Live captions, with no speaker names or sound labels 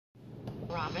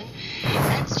Robin.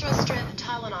 Extra strength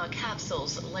Tylenol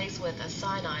capsules laced with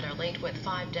cyanide are linked with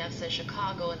 5 deaths in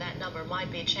Chicago, and that number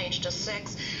might be changed to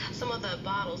 6. Some of the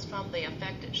bottles from the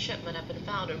affected shipment have been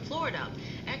found in Florida.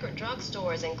 Eckerd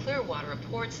Drugstores in Clearwater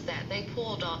reports that they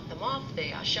pulled them off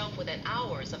the shelf within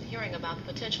hours of hearing about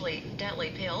the potentially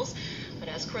deadly pills. But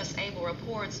as Chris Abel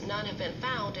reports, none have been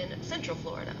found in Central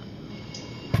Florida.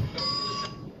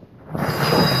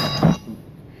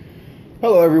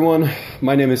 Hello everyone,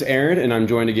 my name is Aaron and I'm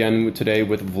joined again today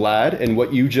with Vlad, and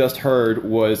what you just heard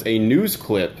was a news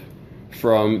clip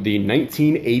from the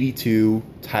 1982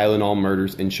 Tylenol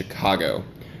murders in Chicago.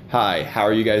 Hi, how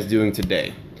are you guys doing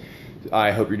today? I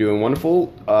hope you're doing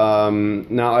wonderful.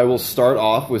 Now I will start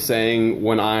off with saying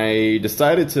when I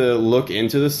decided to look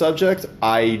into the subject,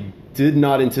 I did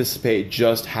not anticipate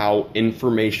just how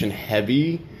information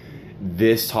heavy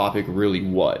this topic really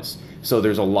was. So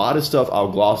there's a lot of stuff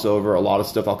I'll gloss over, a lot of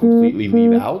stuff I'll completely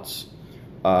leave out.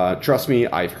 Trust me,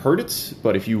 I've heard it,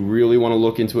 but if you really want to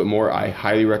look into it more, I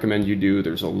highly recommend you do.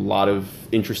 There's a lot of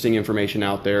interesting information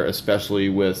out there, especially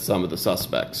with some of the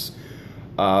suspects.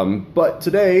 But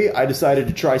today, I decided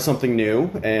to try something new,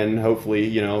 and hopefully,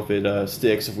 you know, if it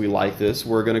sticks, if we like this,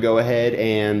 we're going to go ahead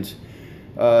and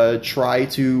try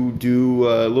to do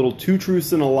a little two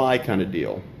truths and a lie kind of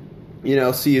deal. You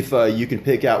know, see if you can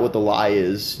pick out what the lie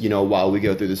is, you know, while we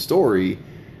go through the story,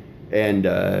 and,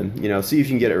 you know, see if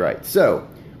you can get it right. So,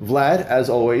 Vlad, as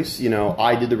always, you know,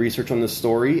 I did the research on this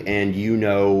story, and you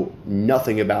know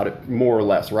nothing about it, more or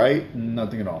less, right?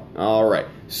 Nothing at all. All right.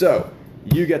 So,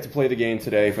 you get to play the game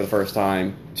today for the first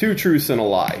time. Two truths and a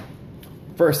lie.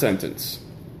 First sentence.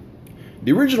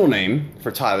 The original name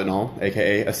for Tylenol,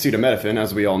 aka acetaminophen,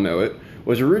 as we all know it,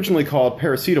 was originally called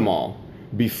paracetamol,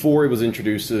 before it was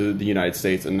introduced to the United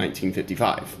States in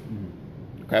 1955.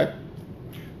 Okay?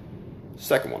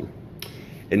 Second one.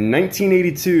 In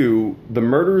 1982, the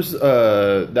murders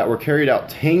that were carried out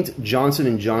tanked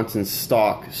Johnson & Johnson's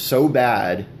stock so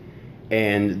bad,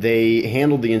 and they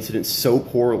handled the incident so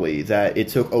poorly that it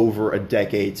took over a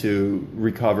decade to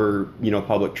recover, you know,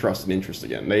 public trust and interest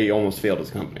again. They almost failed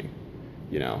as a company,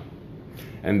 you know.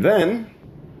 And then,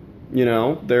 you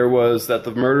know, there was that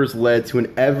the murders led to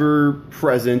an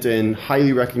ever-present and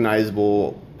highly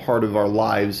recognizable part of our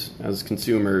lives as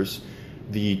consumers,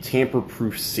 the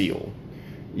tamper-proof seal.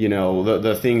 You know,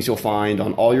 the things you'll find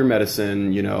on all your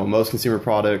medicine, you know, most consumer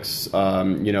products,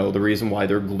 you know, the reason why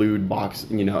they're glued box,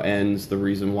 you know, ends, the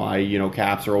reason why, you know,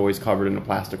 caps are always covered in a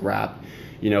plastic wrap.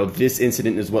 You know, this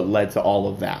incident is what led to all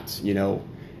of that, you know,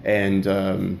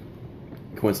 and,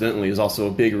 coincidentally, is also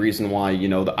a big reason why, you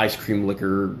know, the ice cream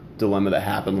liquor dilemma that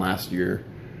happened last year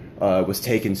was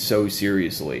taken so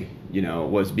seriously, you know,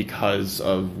 was because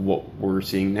of what we're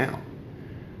seeing now.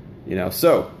 You know,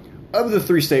 so, of the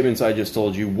three statements I just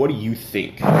told you, what do you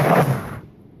think?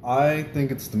 I think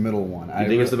it's the middle one. You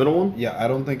think it's the middle one? Yeah, I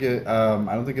don't think it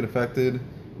affected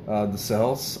the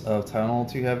sales of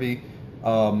Tylenol too heavy.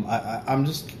 I'm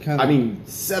just kind of... I mean,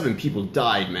 7 people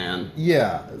died, man.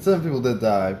 Yeah, 7 people did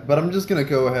die. But I'm just going to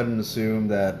go ahead and assume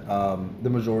that the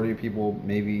majority of people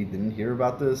maybe didn't hear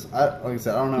about this. Like I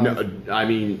said, I don't know. No, I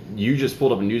mean, you just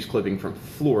pulled up a news clipping from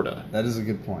Florida. That is a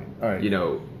good point. All right. You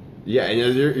know, yeah,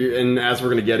 and as we're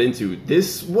going to get into,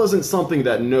 this wasn't something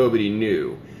that nobody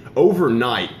knew.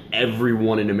 Overnight,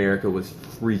 everyone in America was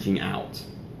freaking out.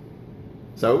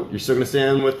 So, you're still going to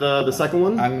stand with the second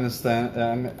one? I'm going to stand.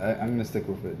 I'm going to stick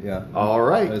with it. Yeah. All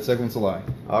right. The second one's a lie.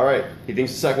 All right. He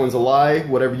thinks the second one's a lie.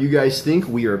 Whatever you guys think,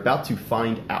 we are about to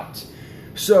find out.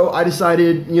 So, I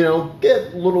decided, you know,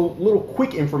 get little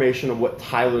quick information of what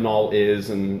Tylenol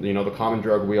is, and you know, the common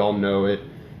drug we all know it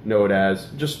as.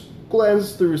 Just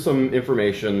glance through some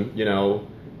information. You know,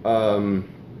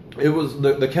 it was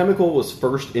the chemical was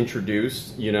first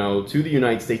introduced, you know, to the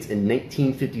United States in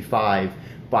 1955.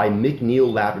 By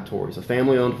McNeil Laboratories, a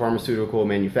family-owned pharmaceutical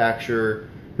manufacturer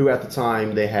who at the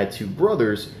time they had 2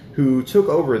 brothers who took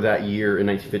over that year in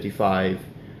 1955,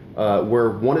 where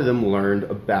one of them learned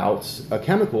about a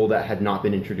chemical that had not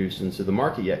been introduced into the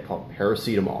market yet called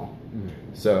paracetamol. Mm-hmm.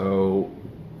 So,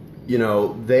 you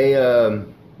know,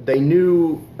 they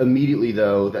knew immediately,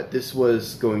 though, that this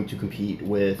was going to compete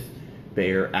with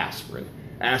Bayer aspirin.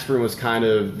 Aspirin was kind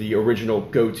of the original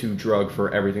go-to drug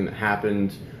for everything that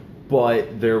happened.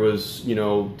 But there was, you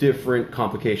know, different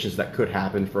complications that could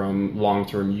happen from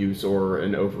long-term use or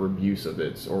an over-abuse of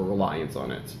it or reliance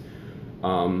on it.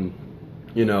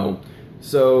 You know,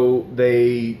 so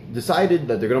they decided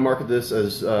that they're going to market this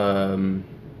as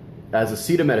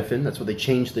acetaminophen. That's what they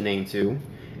changed the name to.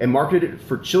 And marketed it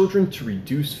for children to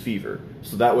reduce fever.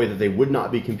 So that way that they would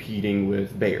not be competing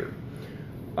with Bayer.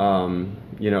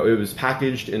 It was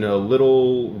packaged in a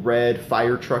little red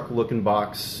fire truck looking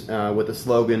box with a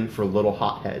slogan for little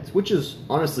hotheads, which is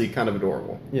honestly kind of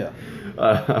adorable. Yeah.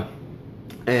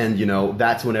 And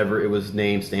that's whenever it was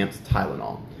name stamped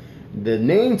Tylenol. The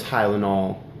name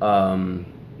Tylenol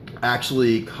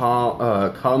actually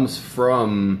comes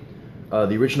from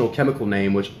the original chemical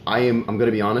name, which I'm going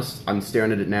to be honest, I'm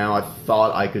staring at it now. I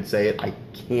thought I could say it. I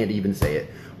can't even say it.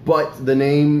 But the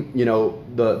name,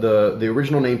 the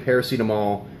original name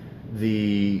paracetamol,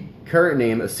 the current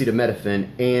name acetaminophen,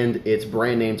 and its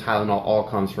brand name Tylenol all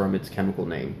comes from its chemical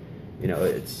name.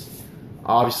 It's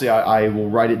obviously I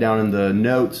will write it down in the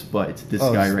notes, but it's this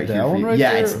guy right here. One right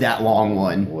yeah, there? it's that long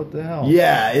one. What the hell?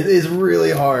 Yeah, it is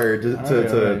really hard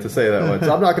to say that one,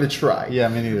 so I'm not going to try. Yeah,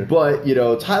 me neither. But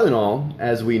Tylenol,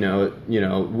 as we know it,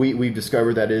 we've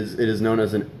discovered that it is known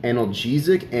as an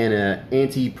analgesic and an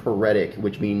antipyretic,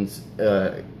 which means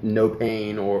no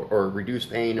pain or reduce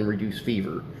pain and reduce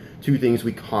fever. Two things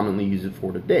we commonly use it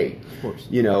for today. Of course.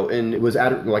 And it was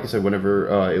like I said,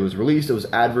 whenever it was released, it was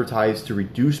advertised to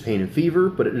reduce pain and fever,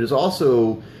 but it is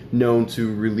also known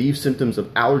to relieve symptoms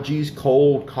of allergies,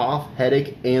 cold, cough,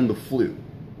 headache, and the flu.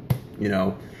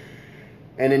 And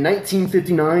in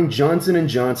 1959, Johnson &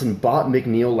 Johnson bought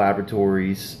McNeil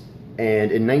Laboratories,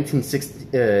 and in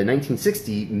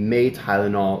 1960 made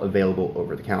Tylenol available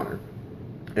over the counter.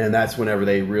 And that's whenever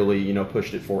they really,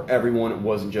 pushed it for everyone. It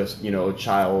wasn't just,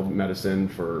 child medicine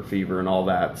for fever and all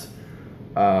that.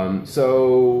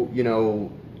 So,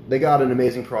 they got an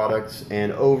amazing product,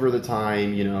 and over the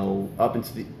time, up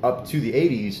to the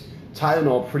 80s,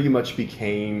 Tylenol pretty much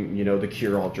became, the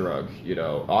cure-all drug.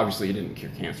 Obviously it didn't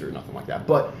cure cancer or nothing like that,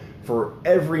 but for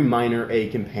every minor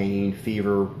ache and pain,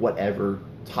 fever, whatever,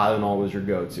 Tylenol was your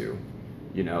go-to.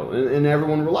 And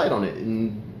everyone relied on it.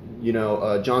 And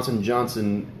Johnson &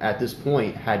 Johnson at this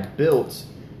point had built,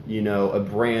 a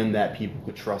brand that people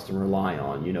could trust and rely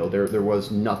on. There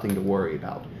was nothing to worry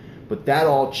about. But that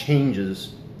all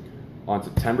changes on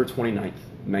September 29th,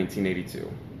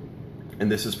 1982.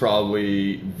 And this is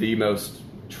probably the most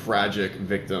tragic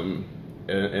victim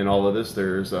in all of this.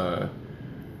 There's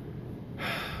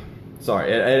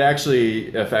sorry, it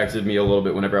actually affected me a little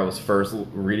bit whenever I was first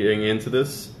reading into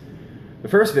this. The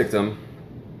first victim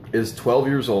is 12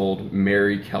 years old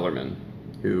Mary Kellerman,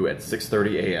 who at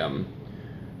 6:30 a.m.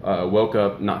 Woke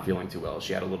up not feeling too well.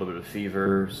 She had a little bit of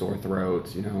fever, sore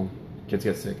throat, kids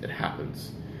get sick, it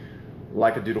happens.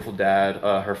 Like a dutiful dad,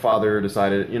 her father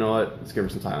decided, let's give her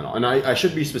some Tylenol. And I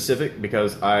should be specific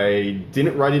because I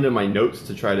didn't write it in my notes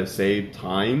to try to save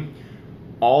time.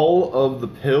 All of the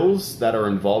pills that are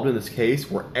involved in this case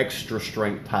were extra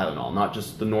strength Tylenol, not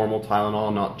just the normal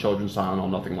Tylenol, not children's Tylenol,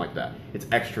 nothing like that. It's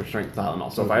extra strength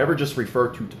Tylenol. So if I ever just refer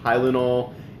to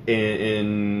Tylenol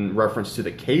in reference to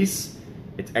the case,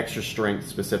 it's extra strength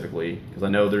specifically, because I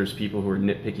know there's people who are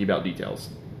nitpicky about details.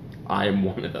 I am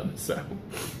one of them, so.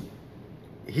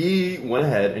 He went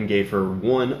ahead and gave her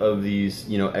one of these,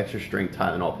 extra strength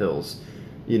Tylenol pills,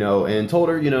 and told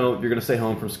her, you're going to stay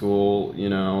home from school,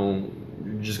 you're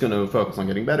just going to focus on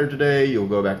getting better today, you'll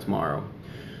go back tomorrow.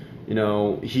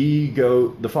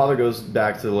 The father goes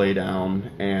back to lay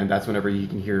down, and that's whenever he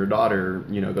can hear her daughter,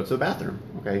 go to the bathroom.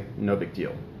 Okay, no big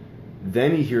deal.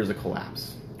 Then he hears a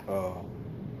collapse. Oh.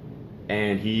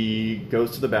 And he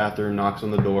goes to the bathroom, knocks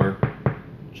on the door,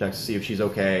 checks to see if she's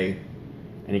okay,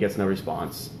 and he gets no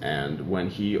response. And when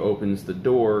he opens the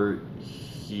door,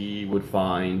 he would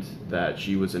find that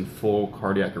she was in full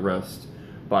cardiac arrest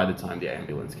by the time the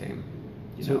ambulance came.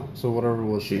 So whatever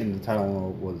was in the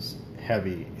Tylenol was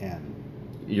heavy, and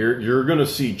you're gonna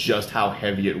see just how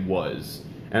heavy it was.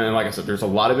 And like I said, there's a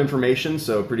lot of information,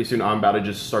 so pretty soon I'm about to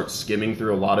just start skimming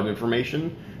through a lot of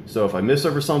information. So if I miss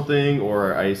over something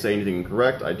or I say anything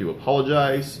incorrect, I do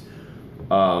apologize.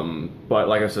 But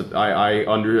like I said, I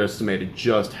underestimated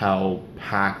just how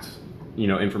packed,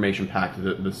 information packed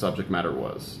the subject matter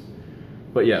was.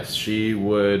 But yes, she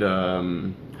would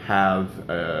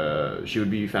she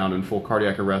would be found in full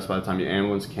cardiac arrest by the time the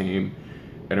ambulance came,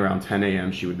 and around 10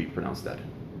 a.m. she would be pronounced dead.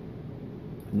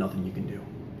 Nothing you can do.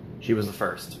 She was the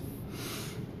first.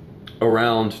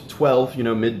 Around 12,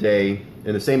 midday,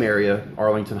 in the same area,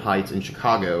 Arlington Heights in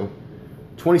Chicago,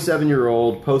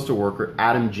 27-year-old postal worker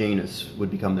Adam Janus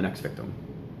would become the next victim.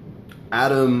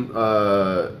 Adam,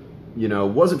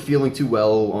 wasn't feeling too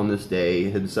well on this day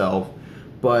himself,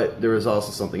 but there was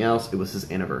also something else. It was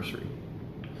his anniversary.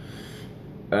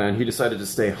 And he decided to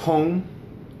stay home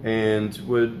and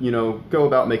would, go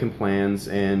about making plans,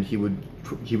 and he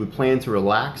would plan to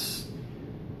relax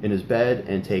in his bed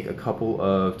and take a couple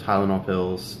of Tylenol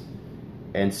pills,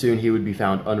 and soon he would be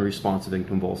found unresponsive and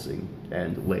convulsing,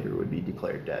 and later would be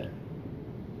declared dead.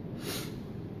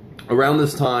 Around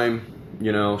this time,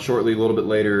 shortly a little bit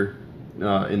later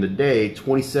in the day,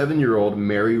 27-year-old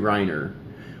Mary Reiner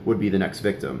would be the next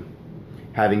victim,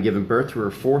 having given birth to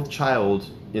her fourth child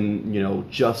in,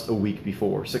 just a week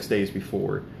before, 6 days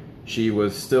before. She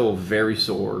was still very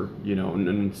sore,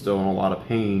 and still in a lot of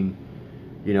pain,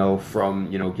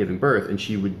 from, giving birth.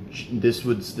 And this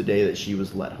was the day that she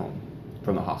was let home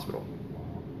from the hospital.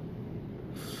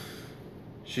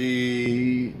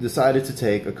 She decided to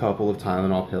take a couple of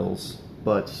Tylenol pills,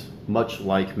 but much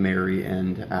like Mary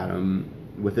and Adam,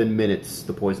 within minutes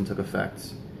the poison took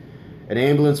effect. An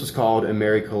ambulance was called and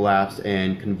Mary collapsed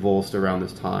and convulsed around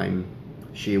this time.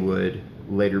 She would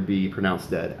later be pronounced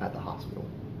dead at the hospital.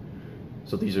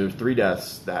 So these are 3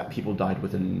 deaths that people died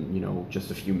within,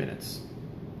 just a few minutes,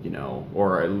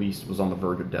 or at least was on the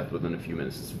verge of death within a few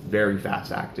minutes. It's very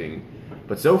fast acting.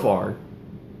 But so far,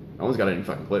 no one's got any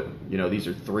fucking clue. These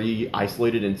are 3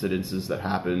 isolated incidences that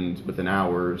happened within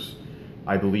hours.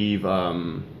 I believe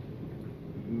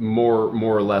more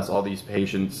or less all these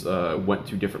patients went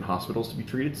to different hospitals to be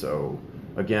treated. So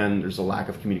again, there's a lack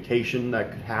of communication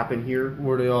that could happen here.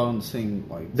 Were they all in the same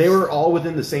They were all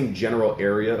within the same general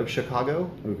area of Chicago.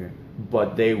 Okay.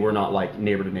 But they were not like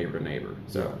neighbor to neighbor to neighbor.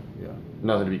 So yeah.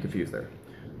 Nothing to be confused there.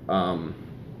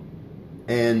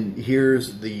 And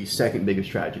here's the second biggest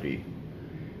tragedy.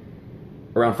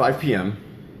 Around 5 p.m.,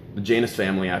 the Janus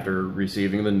family, after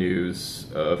receiving the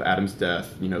news of Adam's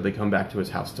death, they come back to his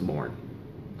house to mourn.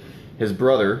 His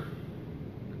brother,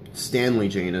 Stanley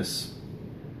Janus,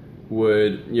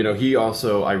 would, he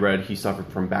also, I read, he suffered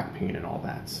from back pain and all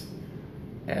that.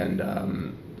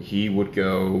 And he would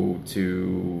go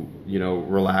to,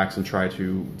 relax and try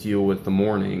to deal with the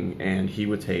mourning, and he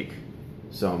would take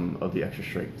some of the extra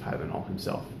strength Tylenol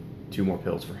himself, 2 more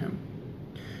pills for him.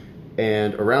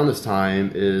 And around this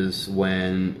time is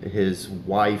when his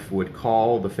wife would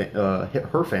call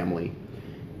her family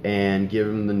and give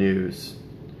him the news,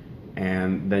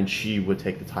 and then she would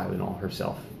take the Tylenol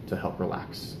herself to help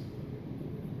relax.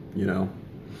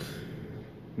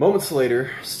 Moments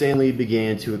later, Stanley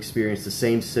began to experience the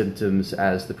same symptoms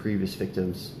as the previous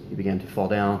victims. He began to fall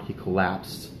down, he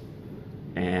collapsed,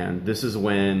 and this is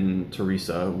when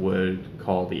Teresa would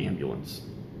call the ambulance.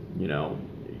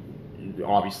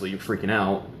 Obviously you're freaking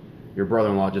out. Your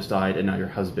brother-in-law just died, and now your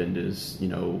husband is,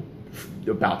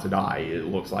 about to die. It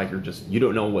looks like you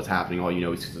don't know what's happening. All you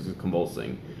know is he's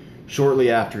convulsing. Shortly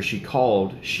after she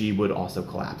called, she would also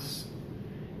collapse.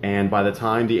 And by the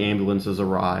time the ambulances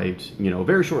arrived,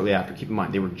 very shortly after, keep in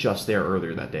mind, they were just there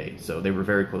earlier that day. So they were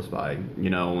very close by,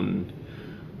 and,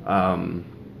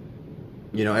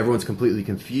 everyone's completely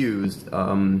confused.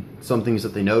 Some things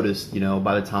that they noticed,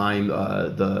 by the time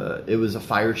it was a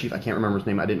fire chief, I can't remember his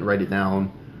name, I didn't write it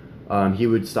down. He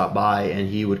would stop by and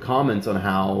he would comment on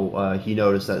how he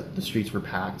noticed that the streets were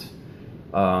packed,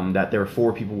 that there were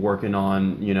 4 people working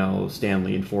on,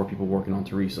 Stanley and 4 people working on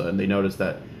Teresa, and they noticed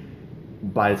that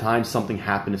by the time something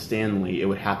happened to Stanley, it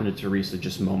would happen to Teresa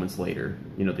just moments later,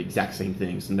 the exact same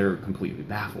things, and they're completely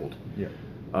baffled. Yeah.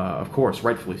 Of course,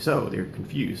 rightfully so, they're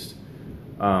confused.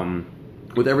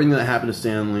 With everything that happened to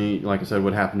Stanley, like I said,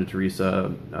 what happened to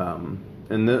Teresa,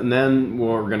 and then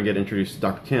we're going to get introduced to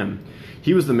Dr. Kim.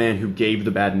 He was the man who gave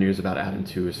the bad news about Adam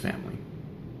to his family.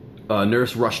 A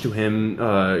nurse rushed to him,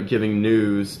 giving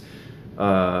news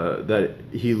that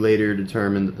he later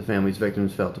determined that the family's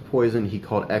victims fell to poison. He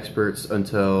called experts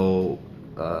until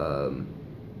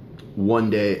one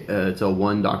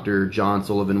Dr. John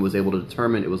Sullivan was able to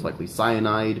determine it was likely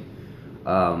cyanide.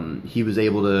 He was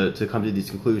able to come to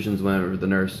these conclusions whenever the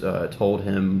nurse told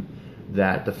him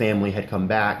that the family had come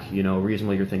back.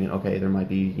 Reasonably you're thinking, okay, there might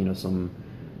be, some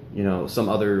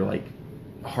other like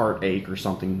heartache or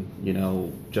something,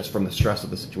 just from the stress of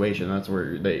the situation. That's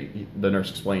where the nurse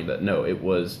explained that no, it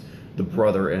was the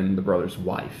brother and the brother's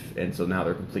wife, and so now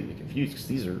they're completely confused because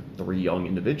these are 3 young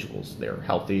individuals. They're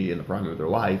healthy in the prime of their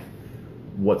life.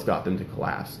 What's got them to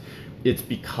collapse? It's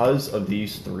because of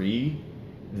these 3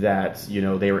 that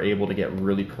they were able to get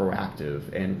really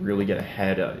proactive and really get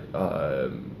ahead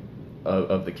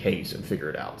of the case and figure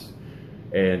it out.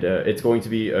 And it's going to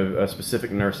be a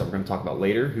specific nurse that we're going to talk about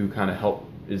later who kind of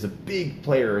is a big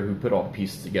player who put all the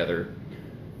pieces together.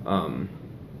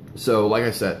 So like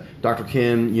I said, Dr.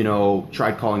 Kim,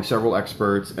 tried calling several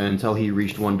experts until he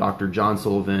reached one Dr. John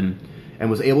Sullivan and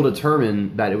was able to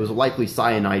determine that it was likely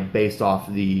cyanide based off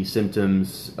the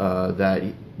symptoms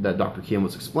that Dr. Kim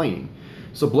was explaining.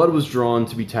 So blood was drawn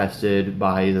to be tested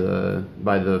by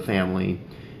the family.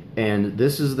 And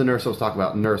this is the nurse I was talking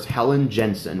about. Nurse Helen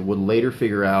Jensen would later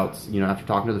figure out, after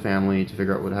talking to the family to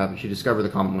figure out what happened, she discovered the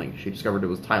common link. She discovered it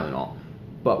was Tylenol.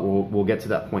 But we'll get to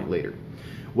that point later.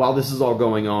 While this is all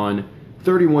going on,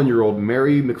 31-year-old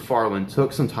Mary McFarland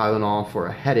took some Tylenol for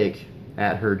a headache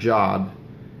at her job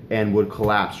and would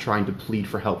collapse trying to plead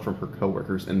for help from her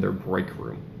coworkers in their break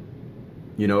room.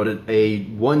 You know,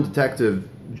 one detective,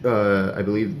 I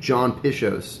believe John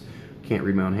Pishos, can't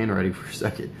read my own handwriting for a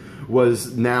second,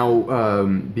 was now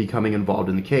becoming involved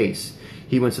in the case.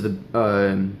 He went to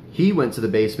the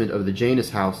basement of the Janus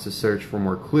house to search for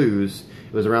more clues.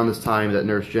 It was around this time that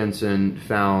Nurse Jensen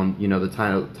found, the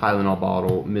Tylenol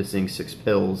bottle missing 6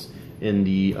 pills in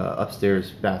the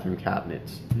upstairs bathroom cabinet.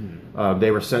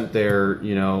 They were sent there,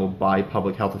 by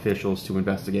public health officials to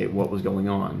investigate what was going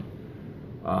on.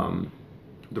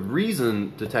 The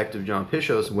reason Detective John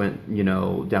Pishos went,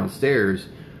 downstairs,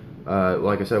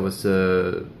 like I said, was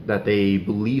that they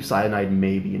believe cyanide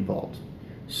may be involved.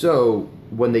 So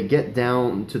when they get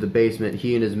down to the basement,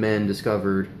 he and his men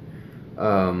discovered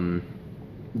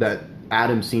that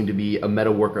Adam seemed to be a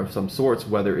metal worker of some sorts.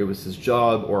 Whether it was his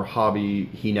job or hobby,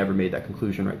 he never made that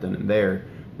conclusion right then and there.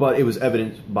 But it was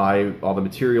evident by all the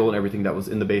material and everything that was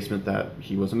in the basement that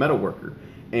he was a metal worker.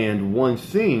 And one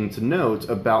thing to note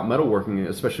about metalworking,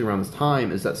 especially around this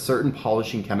time, is that certain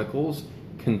polishing chemicals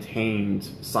contained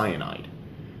cyanide.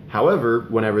 However,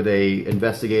 whenever they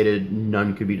investigated,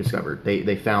 none could be discovered.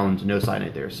 They found no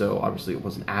cyanide there, so obviously it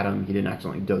wasn't Adam. He didn't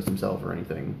accidentally dose himself or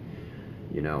anything,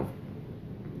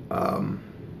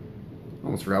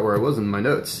 almost forgot where I was in my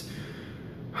notes.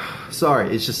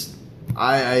 Sorry, it's just...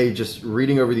 I just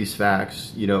reading over these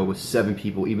facts, with 7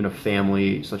 people, even a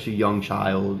family, such a young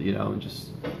child, and just...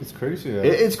 It's crazy. Yeah.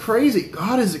 It's crazy.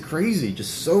 God, is it crazy?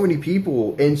 Just so many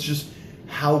people, and it's just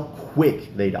how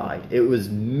quick they died. It was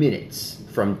minutes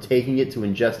from taking it to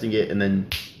ingesting it and then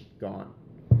gone.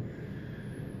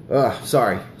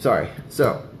 Sorry.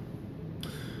 So,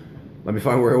 let me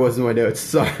find where I was in my notes.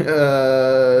 Sorry.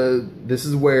 This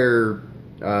is where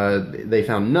they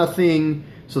found nothing.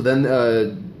 So then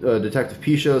Detective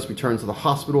Pishos returns to the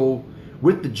hospital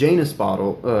with the Janus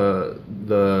bottle,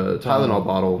 the Tylenol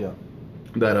bottle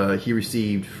that he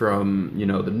received from,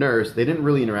 the nurse. They didn't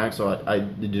really interact, so I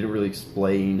didn't really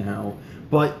explain how.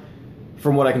 But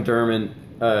from what I can determine,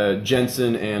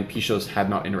 Jensen and Pishos had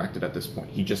not interacted at this point.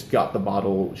 He just got the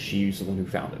bottle. She's the one who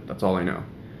found it. That's all I know.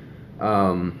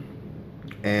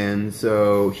 And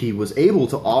so he was able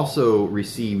to also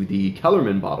receive the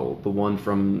Kellerman bottle, the one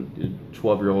from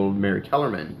 12-year-old Mary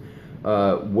Kellerman,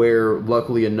 where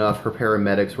luckily enough her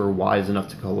paramedics were wise enough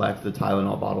to collect the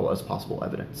Tylenol bottle as possible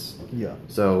evidence. Yeah.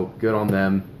 So good on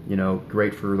them.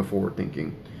 Great for the forward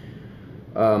thinking.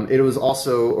 It was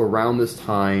also around this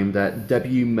time that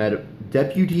Deputy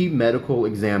Medical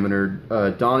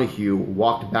Examiner Donahue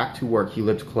walked back to work. He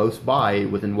lived close by,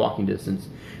 within walking distance,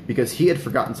 because he had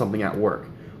forgotten something at work.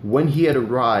 When he had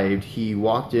arrived, he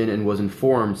walked in and was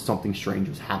informed something strange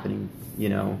was happening.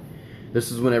 This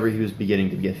is whenever he was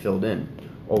beginning to get filled in.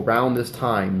 Around this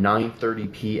time,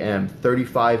 9:30 p.m.,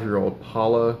 35-year-old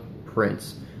Paula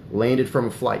Prince landed from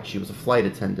a flight. She was a flight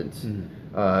attendant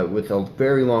with a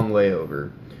very long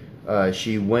layover.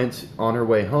 She went on her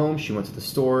way home. She went to the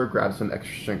store, grabbed some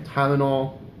extra strength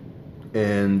Tylenol,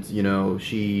 and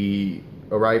she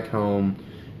arrived home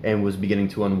and was beginning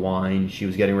to unwind. She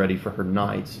was getting ready for her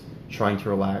night, trying to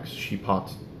relax. She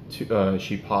popped,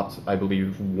 I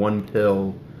believe, 1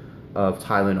 pill of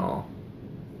Tylenol,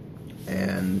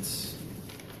 and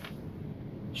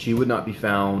she would not be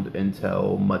found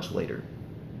until much later.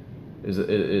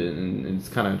 It's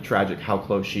kind of tragic how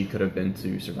close she could have been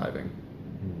to surviving,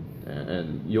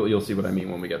 and you'll see what I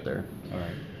mean when we get there.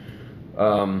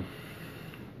 All right.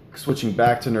 Switching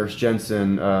back to Nurse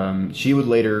Jensen, she would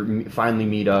later finally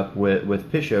meet up with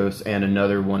Pishos and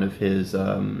another one of his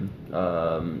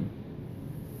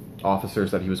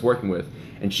officers that he was working with,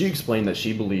 and she explained that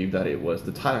she believed that it was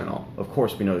the Tylenol. Of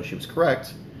course, we know that she was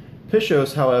correct.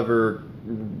 Pishos, however,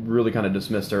 really kind of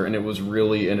dismissed her, and it was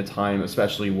really in a time,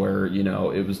 especially where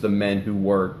it was the men who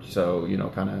worked, so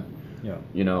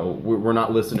we're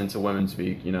not listening to women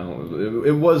speak.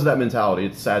 It was that mentality.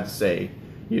 It's sad to say.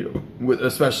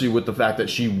 Especially with the fact that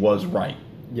she was right.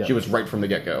 Yeah. She was right from the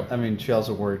get-go. I mean, she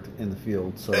also worked in the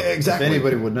field, so exactly. If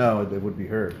anybody would know, it would be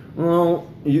her. Well,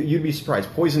 you'd be surprised.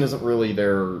 Poison isn't really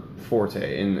their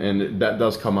forte, and that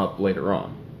does come up later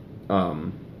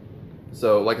on.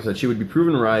 So, like I said, she would be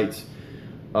proven right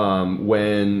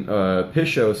when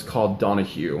Pishos called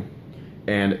Donahue,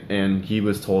 and he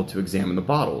was told to examine the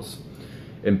bottles.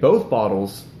 In both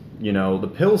bottles,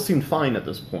 the pills seemed fine at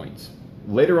this point.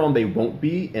 Later on, they won't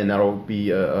be, and that'll be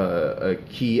a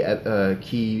key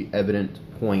evident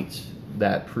point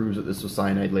that proves that this was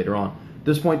cyanide later on. At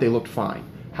this point, they looked fine.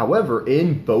 However,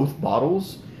 in both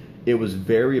bottles, it was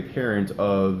very apparent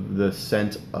of the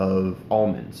scent of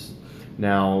almonds.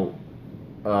 Now,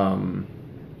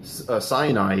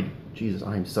 cyanide, Jesus,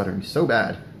 I am stuttering so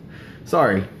bad.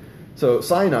 Sorry. So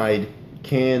cyanide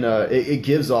can, it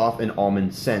gives off an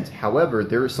almond scent. However,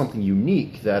 there is something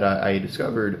unique that I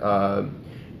discovered.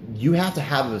 You have to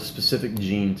have a specific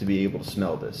gene to be able to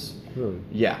smell this. Really?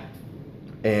 Yeah.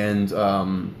 And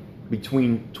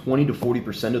between 20 to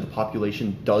 40% of the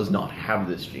population does not have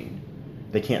this gene.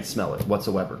 They can't smell it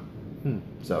whatsoever.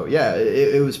 So, yeah,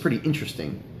 it was pretty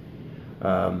interesting.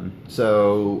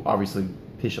 So, obviously,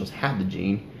 Pishos had the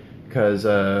gene because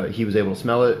he was able to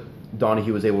smell it.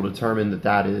 Donahue was able to determine that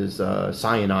that is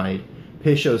cyanide.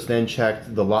 Pishos then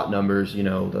checked the lot numbers,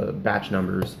 the batch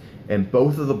numbers, and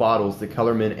both of the bottles, the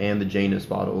Kellerman and the Janus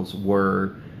bottles,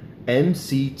 were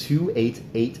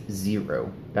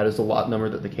MC2880. That is the lot number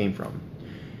that they came from.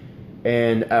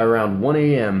 And at around 1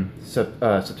 a.m.,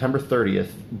 September 30th,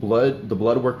 the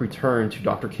blood work returned to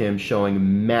Dr. Kim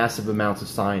showing massive amounts of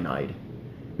cyanide,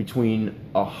 between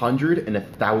 100 and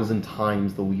 1,000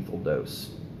 times the lethal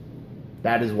dose.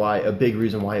 That is why, a big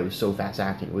reason why it was so fast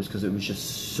acting was because it was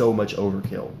just so much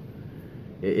overkill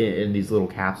in these little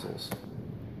capsules.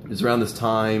 It's around this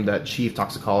time that chief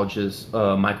toxicologist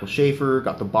Michael Schaefer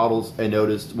got the bottles and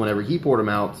noticed whenever he poured them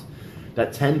out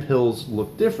that 10 pills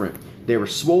looked different. They were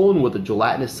swollen with a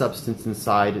gelatinous substance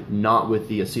inside, not with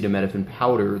the acetaminophen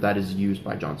powder that is used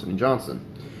by Johnson & Johnson.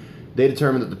 They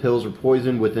determined that the pills were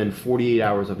poisoned within 48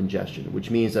 hours of ingestion, which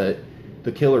means that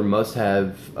the killer must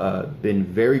have been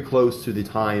very close to the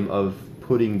time of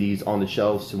putting these on the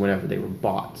shelves to whenever they were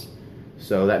bought.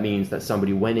 So that means that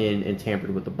somebody went in and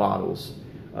tampered with the bottles.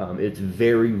 It's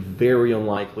very, very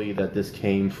unlikely that this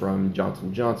came from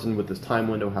Johnson & Johnson with this time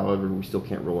window. However, we still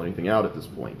can't rule anything out at this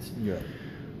point. Yeah.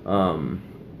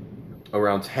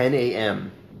 Around 10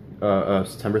 a.m.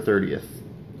 September 30th,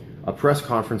 a press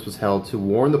conference was held to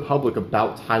warn the public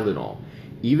about Tylenol,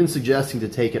 even suggesting to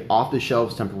take it off the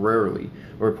shelves temporarily.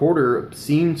 A reporter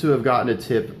seemed to have gotten a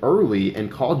tip early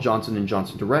and called Johnson &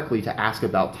 Johnson directly to ask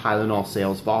about Tylenol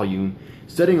sales volume,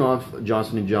 setting off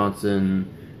Johnson &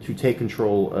 Johnson to take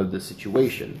control of the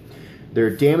situation. Their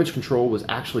damage control was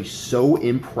actually so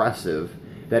impressive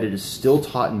that it is still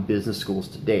taught in business schools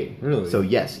today. Really? So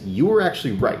yes, you were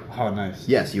actually right. Oh, nice.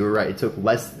 Yes, you were right. It took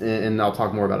less, and I'll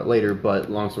talk more about it later, but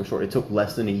long story short, it took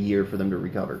less than a year for them to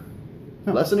recover.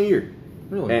 Huh. Less than a year.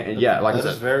 Really? And yeah, like I said.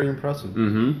 That's very impressive.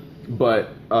 Mm-hmm. But,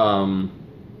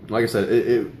 like I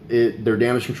said, their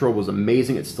damage control was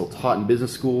amazing. It's still taught in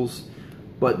business schools,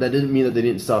 but that didn't mean that they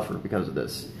didn't suffer because of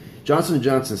this. Johnson &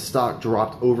 Johnson's stock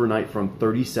dropped overnight from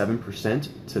 37%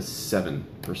 to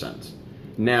 7%.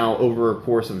 Now, over a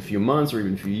course of a few months or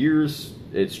even a few years,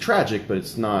 it's tragic, but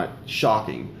it's not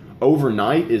shocking.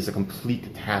 Overnight is a complete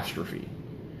catastrophe.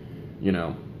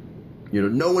 No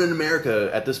one in America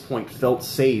at this point felt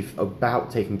safe about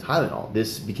taking Tylenol.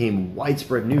 This became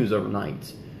widespread news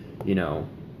overnight. I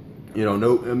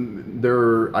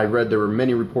read there were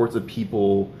many reports of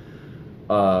people.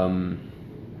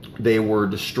 They were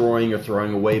destroying or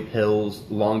throwing away pills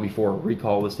long before a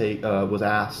recall was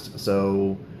asked.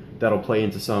 So that'll play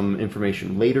into some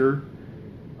information later.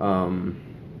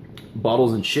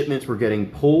 Bottles and shipments were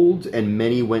getting pulled, and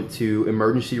many went to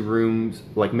emergency rooms.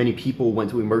 Many people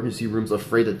went to emergency rooms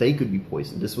afraid that they could be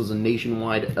poisoned. This was a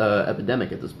nationwide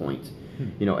epidemic at this point.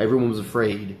 Everyone was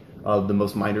afraid of the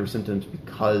most minor symptoms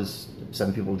because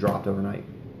 7 people dropped overnight.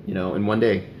 In one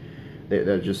day,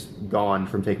 they're just gone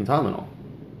from taking Tylenol.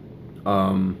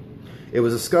 It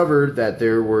was discovered that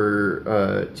there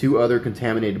were 2 other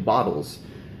contaminated bottles.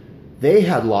 They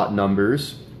had lot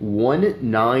numbers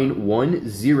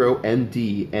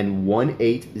 1910MD and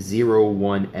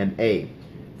 1801MA,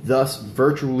 thus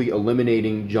virtually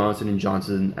eliminating Johnson &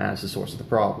 Johnson as the source of the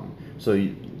problem. So,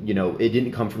 it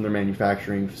didn't come from their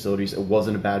manufacturing facilities. It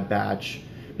wasn't a bad batch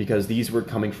because these were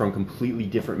coming from completely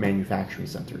different manufacturing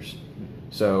centers.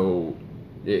 So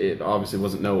it obviously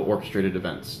wasn't no orchestrated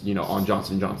events, on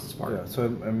Johnson & Johnson's part. Yeah, so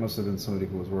it must have been somebody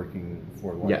who was working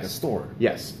for a store.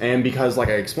 Yes, and because, like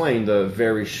I explained, the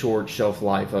very short shelf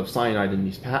life of cyanide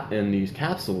in these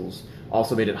capsules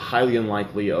also made it highly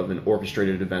unlikely of an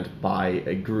orchestrated event by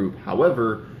a group.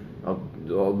 However, I'll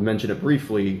mention it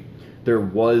briefly, there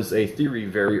was a theory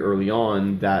very early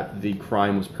on that the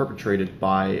crime was perpetrated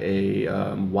by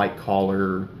a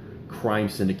white-collar crime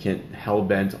syndicate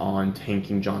hell-bent on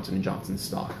tanking Johnson & Johnson's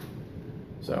stock.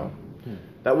 So,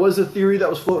 that was a theory that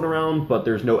was floating around, but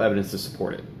there's no evidence to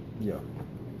support it. Yeah.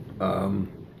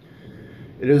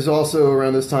 It is also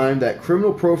around this time that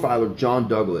criminal profiler John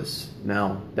Douglas,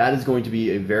 now, that is going to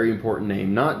be a very important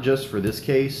name, not just for this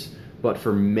case, but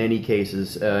for many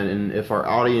cases, and if our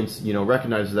audience,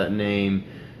 recognizes that name,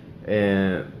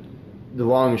 and the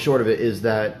long and short of it is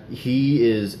that he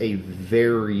is a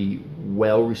very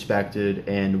well-respected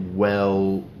and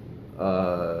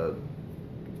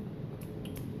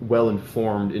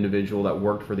well-informed individual that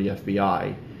worked for the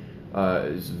FBI.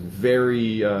 Is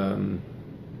very I'm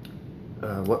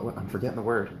forgetting the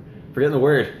word.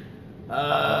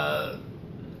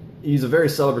 He's a very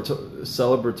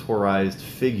celebratorized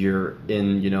figure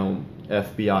in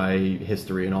FBI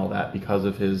history and all that because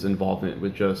of his involvement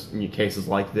with just cases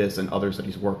like this and others that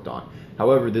he's worked on.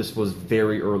 However, this was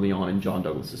very early on in John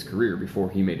Douglas's career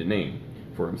before he made a name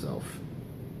for himself.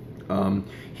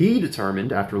 He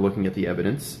determined, after looking at the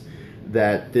evidence,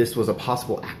 that this was a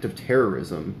possible act of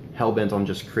terrorism, hell-bent on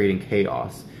just creating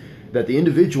chaos, that the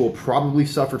individual probably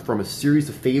suffered from a series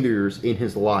of failures in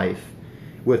his life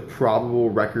with probable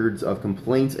records of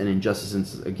complaints and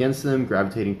injustices against them,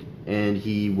 and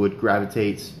he would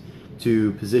gravitate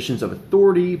to positions of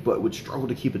authority but would struggle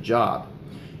to keep a job.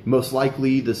 Most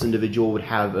likely, this individual would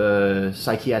have a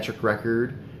psychiatric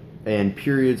record and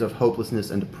periods of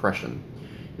hopelessness and depression.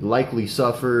 Likely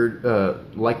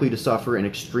to suffer an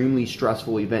extremely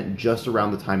stressful event just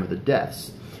around the time of the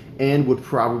deaths, and would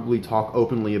probably talk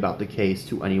openly about the case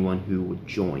to anyone who would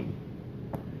join.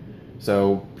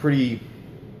 So, pretty,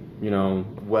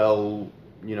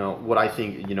 what I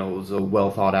think, is a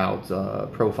well thought out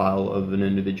profile of an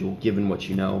individual, given what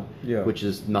which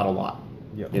is not a lot.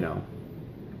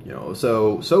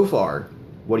 So far,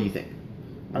 what do you think?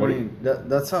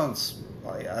 That sounds.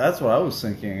 That's what I was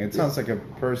thinking. It sounds like a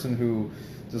person who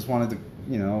just wanted to,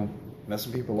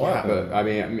 messing people up. Yeah, but I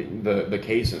mean, the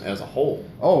case as a whole.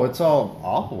 Oh, it's all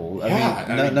awful. Yeah,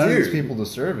 none of these people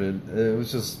deserve it. It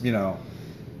was just,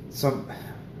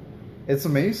 It's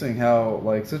amazing how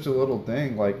such a little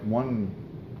thing, one.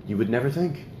 You would never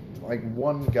think.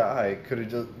 One guy could have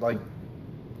just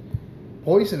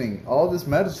poisoning all this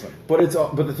medicine. But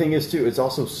the thing is too, it's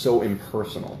also so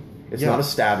impersonal. It's not a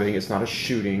stabbing. It's not a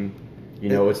shooting.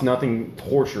 It's nothing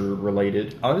torture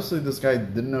related. Honestly, this guy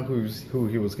didn't know who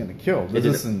he was going to kill. But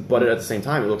at the same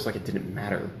time, it looks like it didn't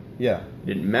matter. Yeah. It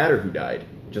didn't matter who died,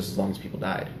 just as long as people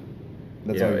died.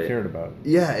 That's all he cared about.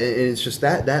 Yeah, and it's just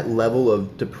that level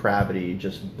of depravity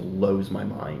just blows my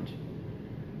mind.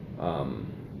 I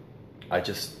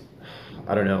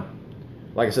don't know.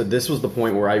 Like I said, this was the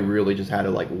point where I really just had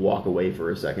to walk away for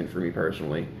a second for me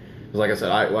personally. Like I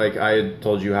said, I had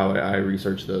told you how I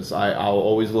researched this. I'll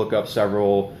always look up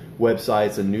several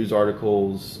websites and news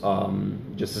articles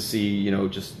just to see,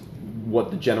 just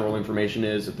what the general information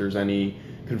is, if there's any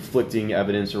conflicting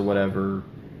evidence or whatever.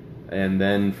 And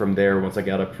then from there, once I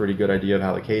got a pretty good idea of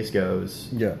how the case goes,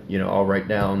 I'll write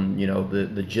down,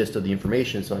 the gist of the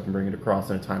information so I can bring it across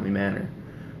in a timely manner.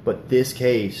 But this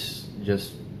case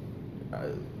just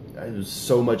it was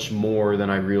so much more than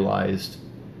I realized.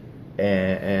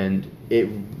 And it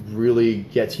really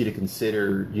gets you to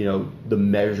consider, the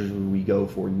measures we go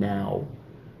for now,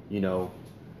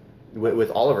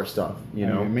 with all of our stuff,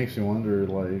 It makes you wonder,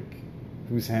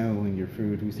 who's handling your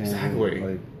food, who's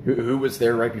handling, who was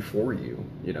there right before you,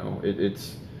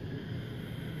 it's,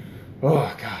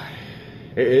 oh God,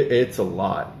 it's a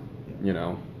lot,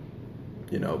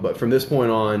 but from this point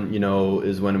on,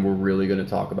 is when we're really going to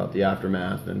talk about the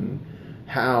aftermath and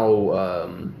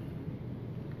how,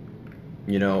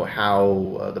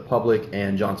 how the public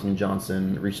and Johnson &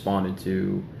 Johnson responded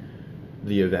to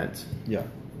the event. Yeah.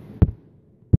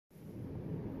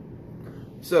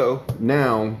 So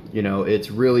now,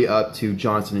 it's really up to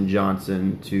Johnson &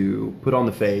 Johnson to put on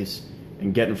the face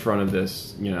and get in front of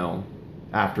this,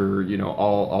 after,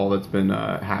 all that's been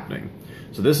happening.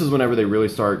 So this is whenever they really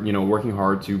start, working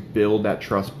hard to build that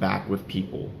trust back with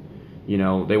people.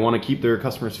 They want to keep their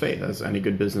customers' faith, as any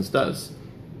good business does.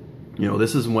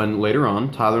 This is when later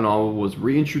on Tylenol was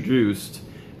reintroduced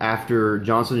after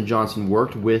Johnson & Johnson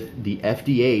worked with the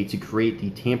FDA to create the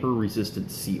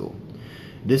tamper-resistant seal.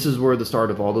 This is where the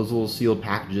start of all those little sealed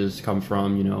packages come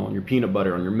from, on your peanut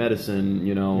butter, on your medicine,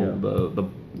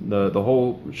 the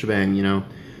whole shebang,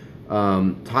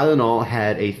 Tylenol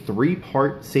had a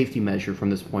 3-part safety measure from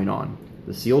this point on.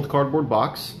 The sealed cardboard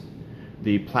box,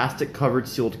 the plastic-covered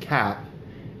sealed cap,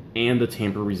 and the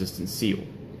tamper-resistant seal.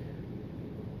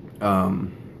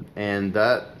 And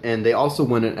they also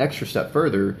went an extra step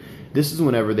further. This is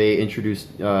whenever they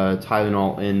introduced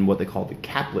Tylenol in what they call the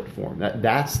caplet form.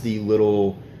 That's the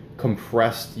little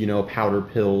compressed, powder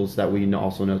pills that we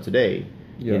also know today.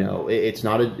 Yeah. It's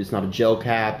not a gel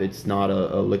cap. It's not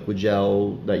a liquid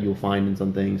gel that you'll find in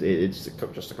some things. It's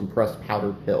just a compressed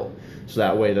powder pill. So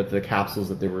that way that the capsules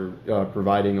that they were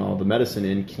providing all the medicine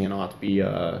in cannot be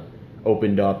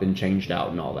opened up and changed out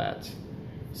and all that.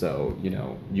 So, you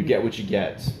know, you get what you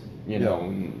get. You know,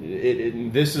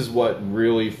 and this is what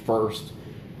really first,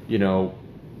 you know,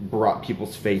 brought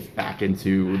people's faith back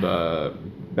into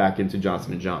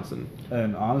Johnson & Johnson.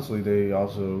 And honestly, they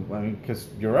also, I mean, because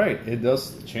you're right, it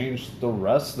does change the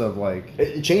rest of, like...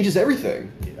 It changes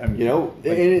everything, I mean, you know?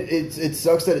 like, And it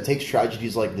sucks that it takes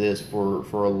tragedies like this for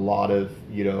a lot of,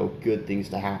 you know, good things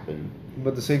to happen.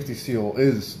 But the safety seal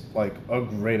is, like, a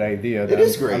great idea. It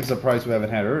is great. I'm surprised we haven't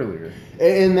had earlier.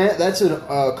 And that's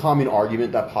a common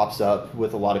argument that pops up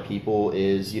with a lot of people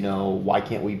is, you know, why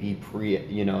can't we be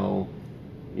preemptive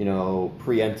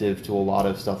to a lot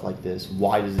of stuff like this?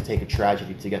 Why does it take a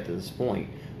tragedy to get to this point?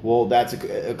 Well, that's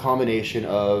a combination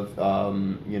of,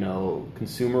 you know,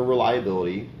 consumer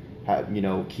reliability, you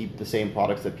know, keep the same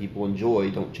products that people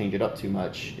enjoy, don't change it up too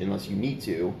much unless you need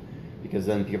to, because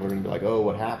then people are going to be like, oh,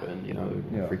 what happened? You know, they're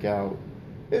going to freak out.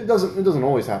 It doesn't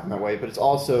always happen that way, but it's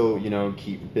also, you know,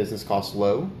 keep business costs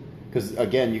low, because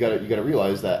again, you got to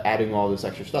realize that adding all this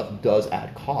extra stuff does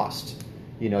add cost,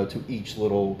 you know, to each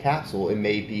little capsule. It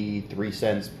may be 3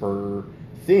 cents per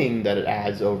thing that it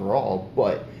adds overall,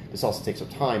 but this also takes up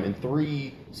time, and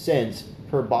 3 cents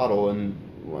per bottle, and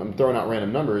I'm throwing out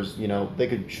random numbers, you know, they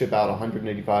could ship out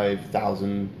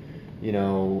 185,000, you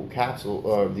know,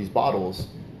 these bottles.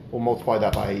 We'll multiply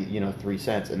that by, you know, 3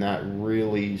 cents, and that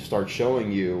really starts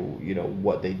showing you, you know,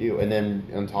 what they do. And then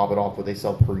on top of it off, what they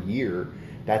sell per year,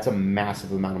 that's a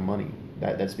massive amount of money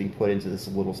that's being put into this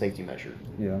little safety measure.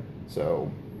 Yeah. So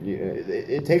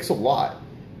it takes a lot.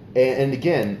 And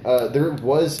again, there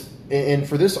was, and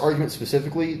for this argument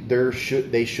specifically,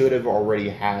 they should have already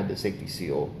had the safety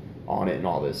seal on it and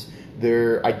all this.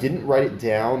 I didn't write it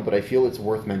down, but I feel it's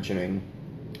worth mentioning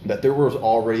that there was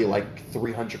already like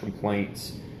 300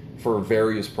 complaints for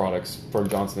various products from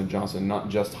Johnson & Johnson, not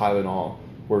just Tylenol,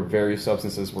 where various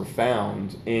substances were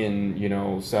found in, you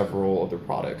know, several of their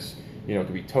products. You know, it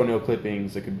could be toenail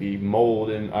clippings, it could be mold,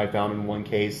 and I found in one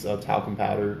case talcum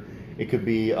powder. It could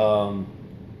be a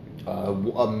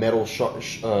metal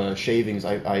shavings.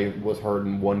 I was heard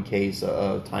in one case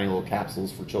tiny little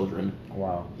capsules for children.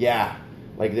 Wow. Yeah,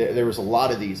 like there was a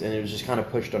lot of these, and it was just kind of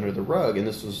pushed under the rug. And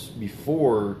this was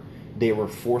before they were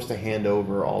forced to hand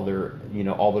over all their, you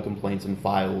know, all the complaints and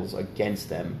files against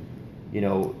them. You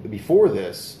know, before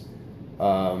this,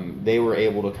 they were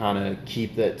able to kind of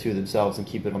keep that to themselves and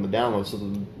keep it on the down low, so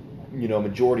the, you know,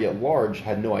 majority at large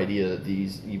had no idea that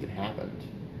these even happened.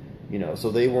 You know,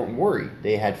 so they weren't worried.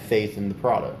 They had faith in the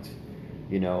product.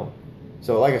 You know,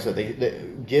 so like I said, they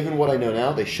given what I know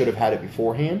now, they should have had it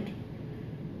beforehand.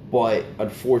 But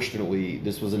unfortunately,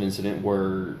 this was an incident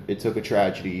where it took a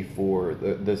tragedy for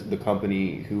the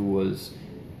company who was,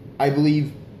 I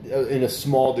believe, in a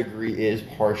small degree, is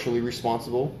partially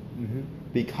responsible,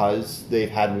 because they've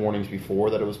had warnings before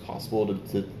that it was possible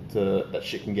to that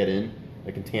shit can get in,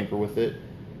 that can tamper with it.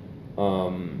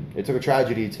 It took a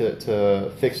tragedy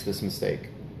to fix this mistake.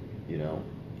 You know,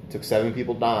 it took 7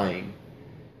 people dying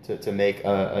to make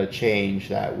a change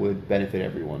that would benefit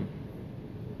everyone.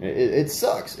 It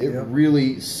sucks. It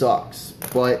really sucks,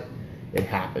 but it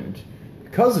happened.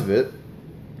 Because of it,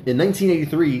 in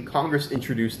 1983, Congress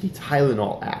introduced the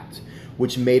Tylenol Act,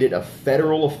 which made it a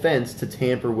federal offense to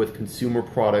tamper with consumer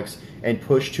products and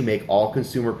pushed to make all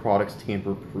consumer products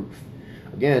tamper-proof.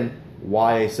 Again,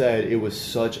 why I said it was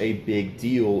such a big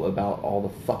deal about all the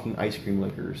fucking ice cream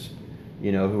liquors,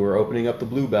 you know, who are opening up the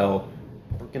Bluebell.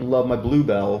 Freaking love my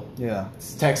Bluebell. Yeah.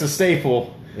 It's a Texas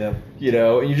staple. Yep. You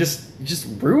know, and you're just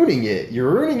ruining it.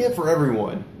 You're ruining it for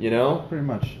everyone, you know? Pretty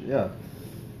much, yeah.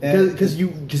 Because you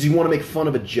want to make fun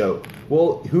of a joke.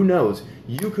 Well, who knows?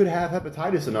 You could have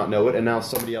hepatitis and not know it, and now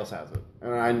somebody else has it.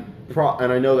 And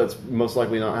I know that's most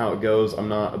likely not how it goes. I'm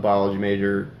not a biology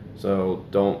major, so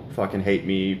don't fucking hate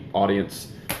me,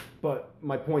 audience. But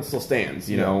my point still stands,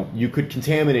 you know? You could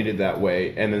contaminate it that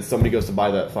way, and then somebody goes to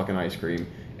buy that fucking ice cream,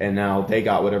 and now they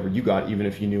got whatever you got, even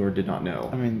if you knew or did not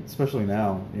know. I mean, especially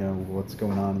now, you know, what's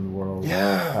going on in the world.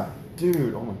 Yeah.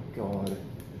 Dude, oh my god.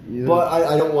 But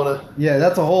I don't want to... Yeah,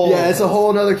 that's a whole... Yeah, it's a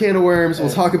whole other can of worms. We'll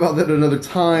talk about that another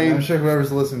time. I'm sure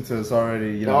whoever's listening to us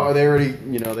already, you know... Oh, they already,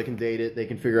 you know, they can date it. They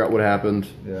can figure out what happened.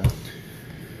 Yeah.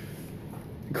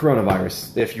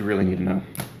 Coronavirus, if you really need to know.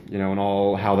 You know, and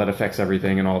all how that affects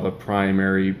everything and all the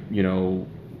primary, you know...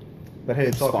 But hey,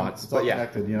 it's all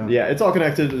connected, you know? Yeah, it's all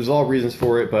connected. There's all reasons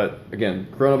for it. But again,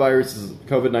 coronavirus is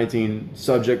COVID-19,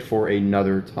 subject for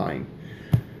another time.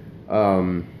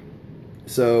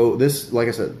 So this, like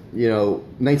I said, you know,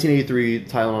 1983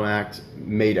 Tylenol Act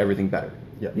made everything better.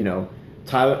 Yeah. You know,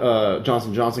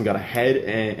 Johnson & Johnson got ahead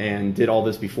and did all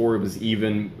this before it was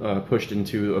even pushed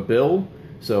into a bill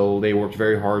So they worked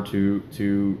very hard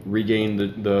to regain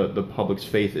the public's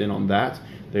faith in on that.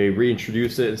 They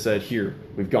reintroduced it and said, here,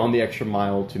 we've gone the extra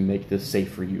mile to make this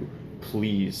safe for you.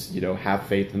 Please, have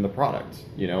faith in the product,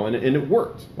 and it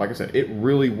worked. Like I said, it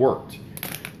really worked.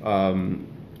 And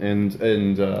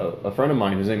a friend of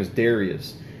mine, his name is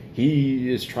Darius,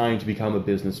 he is trying to become a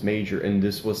business major, and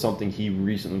this was something he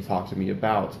recently talked to me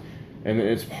about. And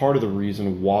it's part of the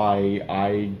reason why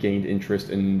I gained interest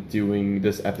in doing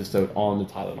this episode on the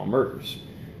Tylenol murders,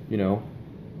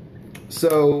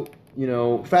 So,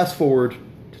 fast forward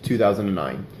to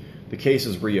 2009. The case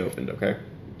is reopened, okay?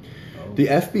 Oh. The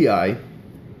FBI,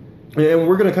 and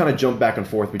we're going to kind of jump back and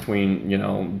forth between,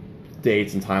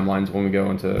 dates and timelines when we go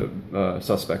into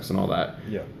suspects and all that.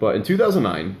 Yeah. But in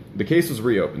 2009, the case was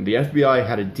reopened. The FBI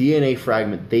had a DNA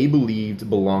fragment they believed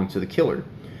belonged to the killer.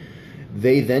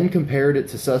 They then compared it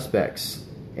to suspects,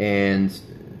 and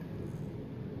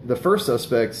the first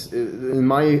suspects, in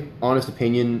my honest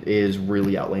opinion, is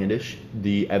really outlandish.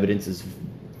 The evidence is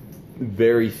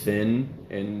very thin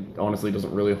and honestly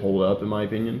doesn't really hold up, in my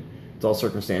opinion. It's all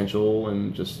circumstantial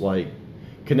and just like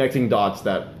connecting dots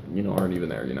that, aren't even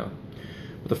there,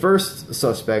 But the first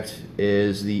suspect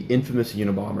is the infamous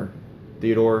Unabomber,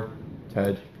 Theodore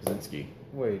Ted Kaczynski.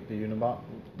 Wait, the Unabomber?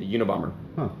 The Unabomber.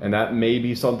 Huh. And that may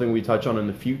be something we touch on in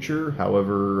the future.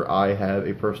 However, I have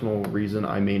a personal reason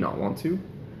I may not want to.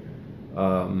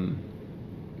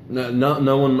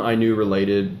 No one I knew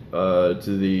related to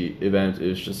the event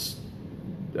is just,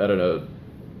 I don't know,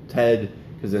 Ted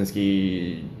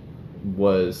Kaczynski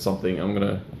was something. I'm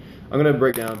gonna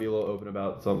break down and be a little open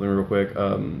about something real quick.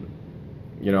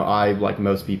 I, like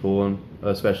most people, and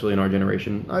especially in our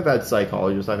generation, I've had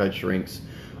psychologists, I've had shrinks.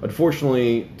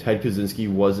 Unfortunately, Ted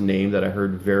Kaczynski was a name that I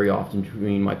heard very often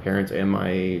between my parents and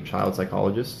my child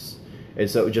psychologists. And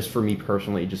so just for me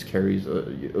personally, it just carries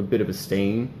a bit of a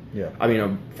stain. Yeah. I mean,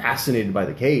 I'm fascinated by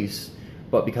the case,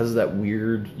 but because of that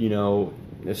weird,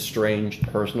 estranged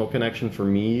personal connection for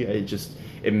me,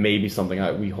 it may be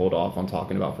something we hold off on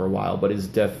talking about for a while, but it's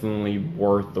definitely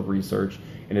worth the research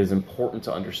and is important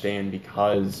to understand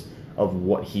because of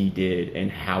what he did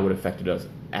and how it affected us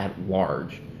at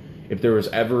large. If there was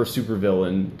ever a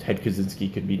supervillain, Ted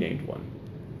Kaczynski could be named one.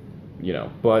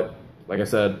 But like I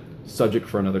said, subject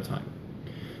for another time.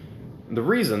 The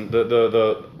reason,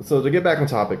 so to get back on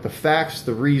topic,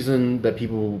 the reason that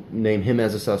people name him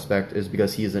as a suspect is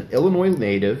because he is an Illinois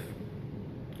native,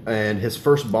 and his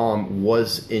first bomb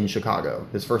was in Chicago.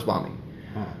 His first bombing.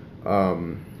 Huh.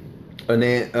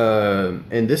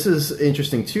 And this is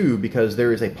interesting too because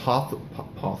there is a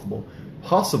possible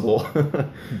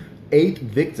 8th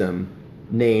victim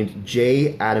named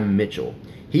J. Adam Mitchell.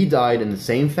 He died in the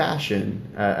same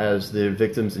fashion as the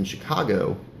victims in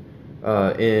Chicago,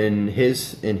 in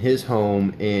his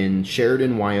home in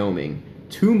Sheridan, Wyoming,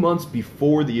 2 months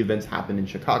before the events happened in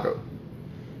Chicago.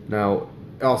 Now,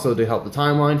 also to help the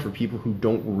timeline for people who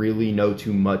don't really know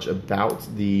too much about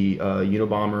the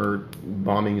Unabomber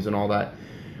bombings and all that,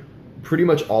 pretty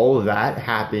much all of that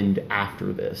happened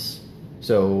after this.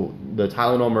 So the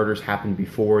Tylenol murders happened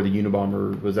before the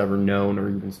Unabomber was ever known or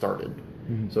even started.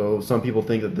 Mm-hmm. So some people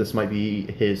think that this might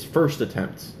be his first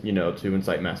attempt, to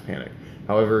incite mass panic.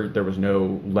 However, there was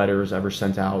no letters ever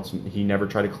sent out. He never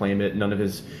tried to claim it. None of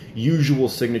his usual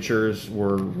signatures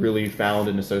were really found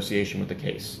in association with the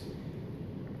case.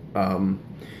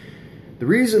 The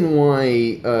reason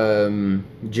why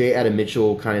J. Adam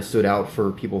Mitchell kind of stood out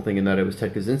for people thinking that it was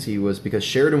Ted Kaczynski was because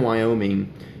Sheridan,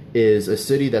 Wyoming is a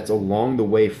city that's along the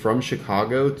way from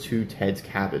Chicago to Ted's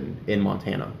cabin in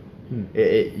Montana.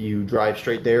 You drive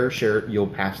straight there, you'll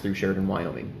pass through Sheridan,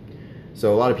 Wyoming.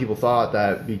 So a lot of people thought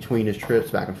that between his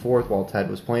trips back and forth while Ted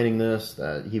was planning this,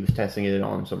 that he was testing it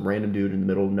on some random dude in the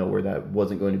middle of nowhere that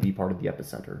wasn't going to be part of the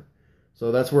epicenter.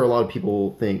 So that's where a lot of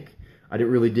people think. I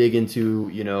didn't really dig into,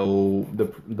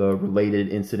 the related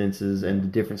incidences and the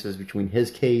differences between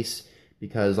his case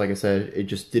because, like I said, it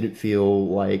just didn't feel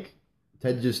like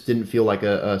Ted just didn't feel like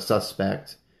a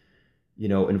suspect,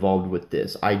 involved with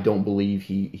this. I don't believe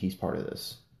he's part of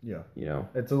this. Yeah.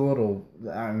 It's a little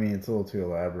too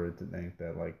elaborate to think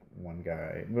that, one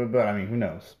guy... But who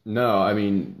knows? No,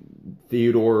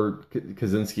 Theodore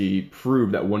Kaczynski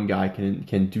proved that one guy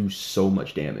can do so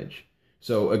much damage.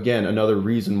 So, again, another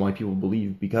reason why people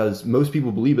believe, because most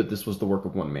people believe that this was the work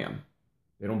of one man.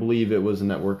 They don't believe it was a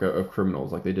network of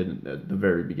criminals like they did at the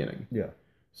very beginning. Yeah.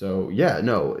 So,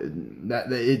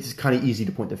 that it's kind of easy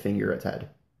to point the finger at Ted.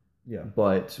 Yeah.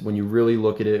 But when you really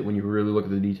look at it, when you really look at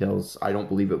the details, I don't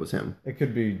believe it was him. It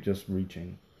could be just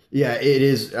reaching. Yeah, it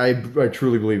is. I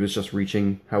truly believe it's just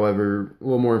reaching. However, a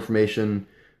little more information.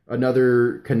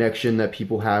 Another connection that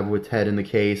people have with Ted in the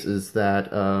case is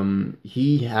that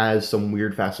he has some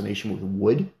weird fascination with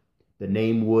wood. The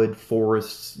name wood,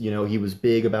 forests, he was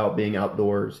big about being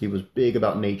outdoors. He was big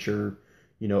about nature,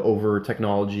 over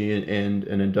technology and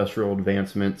industrial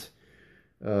advancement.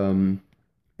 And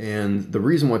the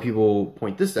reason why people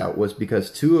point this out was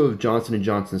because 2 of Johnson &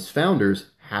 Johnson's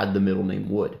founders had the middle name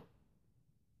Wood.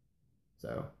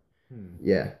 So,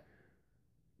 yeah.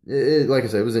 Like I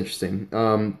said, it was interesting.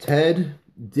 Ted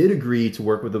did agree to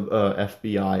work with the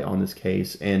FBI on this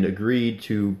case and agreed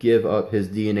to give up his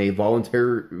DNA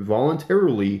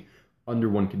voluntarily under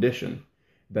one condition,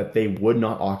 that they would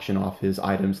not auction off his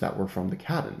items that were from the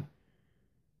cabin.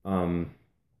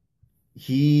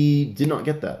 He did not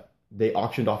get that. They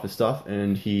auctioned off his stuff,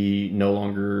 and he no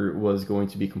longer was going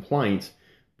to be compliant,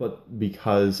 but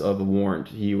because of the warrant,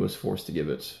 he was forced to give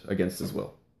it against his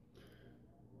will.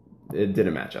 It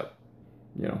didn't match up,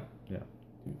 Yeah.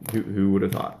 Who would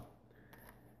have thought?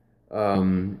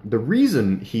 The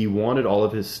reason he wanted all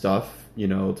of his stuff,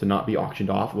 to not be auctioned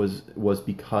off was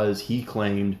because he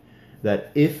claimed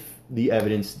that if the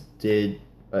evidence if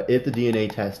the DNA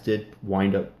test did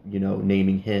wind up,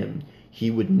 naming him,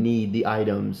 he would need the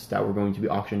items that were going to be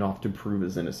auctioned off to prove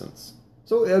his innocence.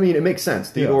 So, I mean, it makes sense.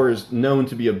 Theodore is known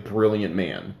to be a brilliant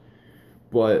man,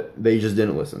 but they just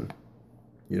didn't listen,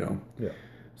 Yeah.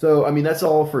 So, I mean, that's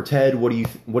all for Ted. What do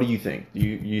you think? Do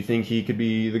you think he could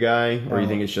be the guy, or you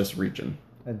think it's just reaching?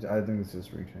 I think it's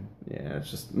just reaching. Yeah, it's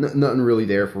just nothing really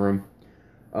there for him.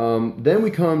 Then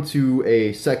we come to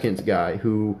a second guy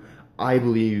who I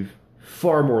believe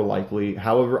far more likely.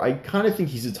 However, I kind of think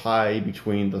he's a tie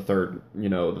between the third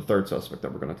suspect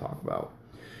that we're going to talk about.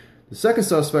 The second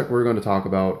suspect we're going to talk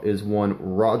about is one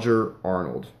Roger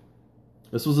Arnold.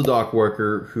 This was a dock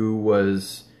worker who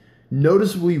was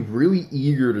noticeably really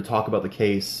eager to talk about the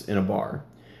case in a bar.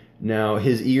 Now,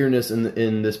 his eagerness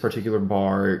in this particular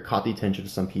bar caught the attention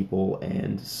of some people,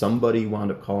 and somebody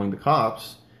wound up calling the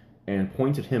cops and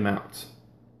pointed him out.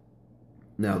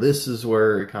 Now, this is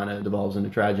where it kind of devolves into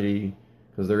tragedy,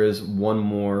 because there is one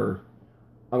more,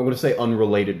 I'm going to say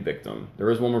unrelated victim. There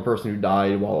is one more person who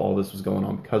died while all this was going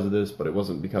on because of this, but it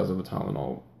wasn't because of a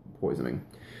Tylenol poisoning.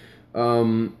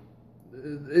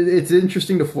 It's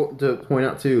interesting to point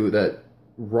out, too, that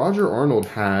Roger Arnold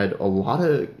had a lot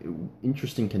of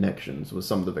interesting connections with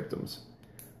some of the victims.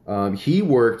 He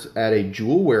worked at a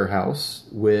jewel warehouse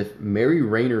with Mary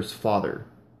Rayner's father,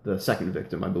 the second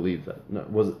victim, I believe.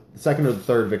 Was it the second or the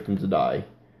third victim to die?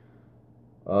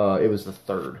 It was the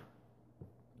third.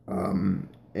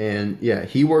 And, yeah,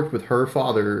 he worked with her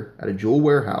father at a jewel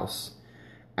warehouse.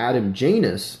 Adam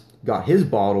Janus got his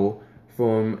bottle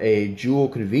from a jewel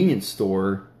convenience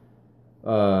store.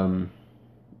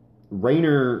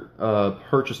 Rayner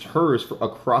purchased hers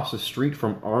across the street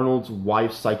from Arnold's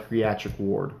wife's psychiatric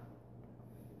ward.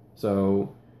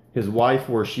 So his wife,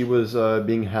 where she was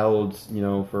being held,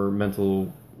 for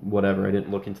mental whatever, I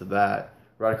didn't look into that.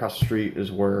 Right across the street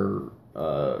is where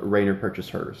Rayner purchased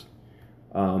hers.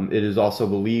 It is also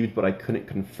believed, but I couldn't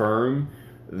confirm,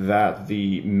 that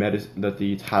the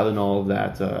Tylenol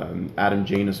that Adam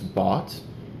Janus bought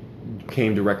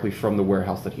came directly from the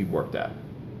warehouse that he worked at.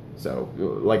 So,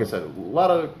 like I said, a lot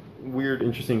of weird,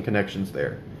 interesting connections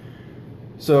there.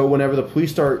 So, whenever the police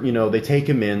start, they take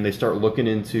him in, they start looking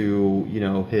into,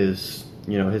 his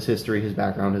history, his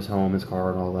background, his home, his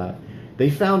car, and all that. They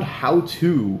found how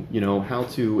to,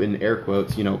 in air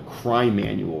quotes, crime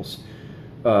manuals.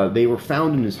 They were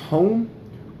found in his home,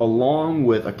 along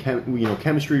with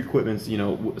chemistry equipment,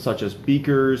 such as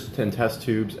beakers and test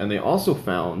tubes, and they also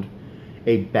found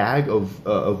a bag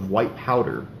of white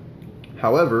powder.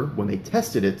 However, when they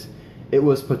tested it, it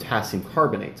was potassium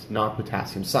carbonate, not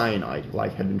potassium cyanide,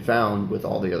 like had been found with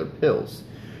all the other pills.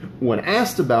 When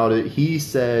asked about it, he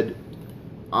said,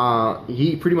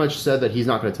 he pretty much said that he's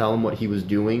not going to tell him what he was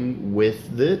doing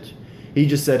with it. He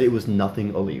just said it was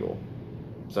nothing illegal.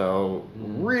 So,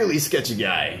 really sketchy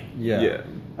guy. Yeah.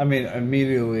 I mean,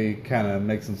 immediately kind of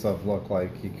makes himself look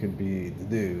like he could be the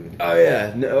dude. Oh,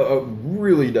 yeah. No,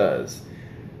 really does.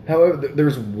 However,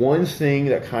 there's one thing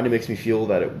that kind of makes me feel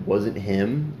that it wasn't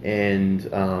him, and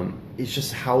it's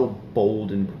just how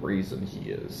bold and brazen he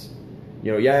is.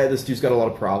 This dude's got a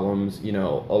lot of problems. A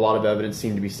lot of evidence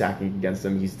seemed to be stacking against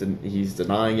him. He's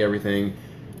denying everything.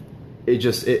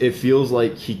 It feels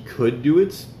like he could do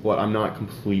it, but I'm not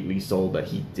completely sold that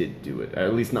he did do it.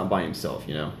 At least not by himself,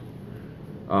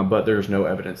 But there's no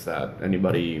evidence that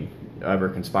anybody ever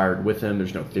conspired with him.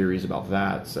 There's no theories about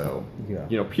that. So,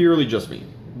 purely just me.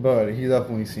 But he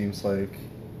definitely seems like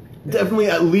Definitely,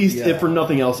 at least, Yeah. if for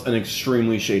nothing else, an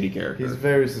extremely shady character. He's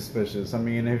very suspicious. I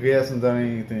mean, if he hasn't done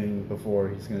anything before,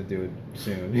 he's going to do it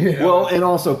soon. You know? Well, and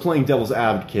also playing devil's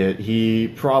advocate, he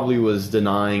probably was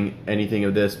denying anything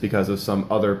of this because of some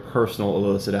other personal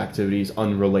illicit activities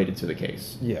unrelated to the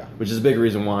case. Yeah. Which is a big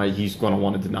reason why he's going to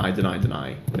want to deny.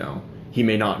 You know, he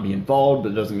may not be involved,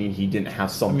 but it doesn't mean he didn't have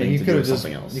I something mean, he to could do have with just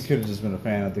something else. he could have just been a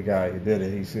fan of the guy who did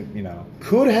it. He should, you know.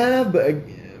 Could have,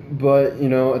 but you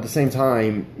know, at the same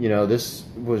time, you know, this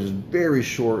was very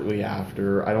shortly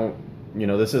after. You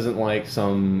know, this isn't like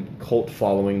some cult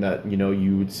following that, you know,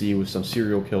 you would see with some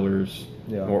serial killers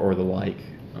or the like.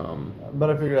 But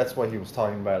I figure that's why he was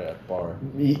talking about it at the bar.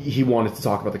 He wanted to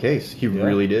talk about the case. He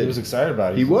really did. He was excited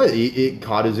about it. He was. It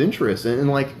caught his interest, and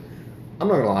like, I'm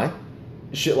not gonna lie,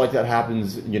 shit like that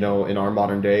happens, you know, in our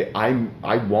modern day. I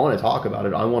want to talk about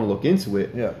it. I want to look into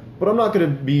it. Yeah. But I'm not going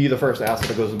to be the first asshole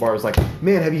that goes to the bar. It's like,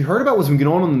 man, have you heard about what's been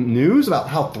going on in the news about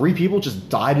how 3 people just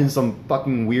died in some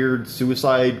fucking weird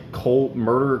suicide, cult,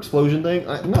 murder explosion thing?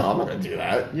 No, I'm not going to do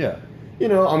that. Yeah. You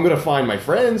know, I'm going to find my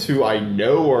friends who I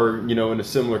know are, you know, in a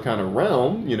similar kind of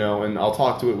realm, you know, and I'll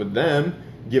talk to it with them,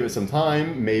 give it some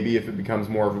time. Maybe if it becomes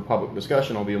more of a public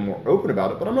discussion, I'll be more open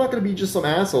about it. But I'm not going to be just some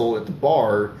asshole at the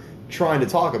bar trying to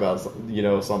talk about, you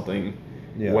know, something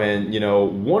when, you know,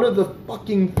 one of the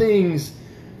fucking things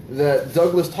that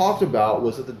Douglas talked about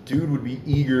was that the dude would be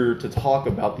eager to talk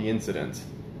about the incident.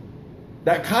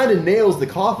 That kind of nails the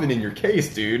coffin in your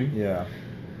case, dude. Yeah.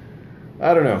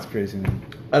 I don't know. That's crazy, man.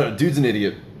 I don't know. Dude's an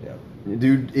idiot. Yeah.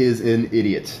 Dude is an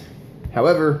idiot.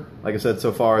 However, like I said,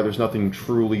 so far, there's nothing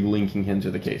truly linking him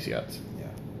to the case yet. Yeah.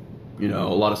 You know,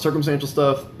 a lot of circumstantial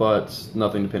stuff, but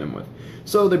nothing to pin him with.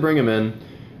 So they bring him in,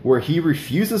 where he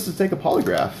refuses to take a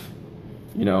polygraph.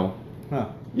 You know. Huh.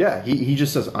 Yeah, he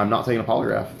just says, I'm not taking a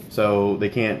polygraph. So they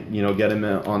can't, you know, get him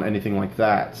on anything like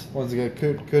that. Once again,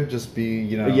 could just be,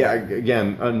 you know. Yeah,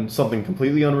 again, on something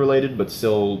completely unrelated, but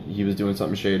still he was doing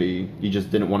something shady. He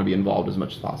just didn't want to be involved as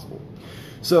much as possible.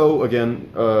 So,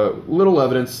 again, little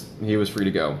evidence, he was free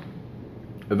to go.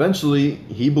 Eventually,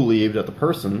 he believed that the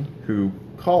person who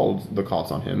called the cops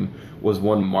on him was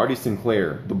one Marty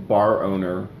Sinclair, the bar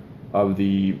owner of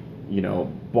the, you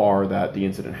know, bar that the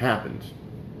incident happened.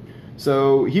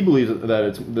 So he believes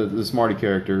that this Marty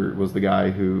character was the guy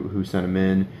who sent him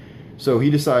in. So he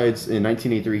decides in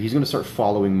 1983 he's going to start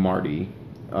following Marty.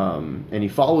 And he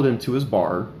followed him to his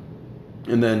bar.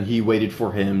 And then he waited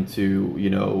for him to, you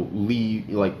know, leave.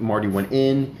 Like, Marty went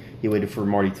in. He waited for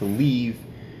Marty to leave.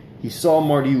 He saw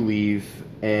Marty leave.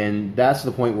 And that's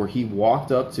the point where he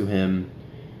walked up to him,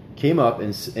 came up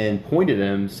and pointed at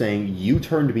him, saying, "You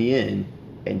turned me in,"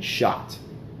 and shot.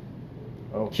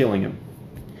 Oh. Killing him.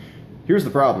 Here's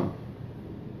the problem.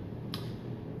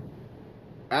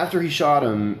 After he shot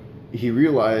him, he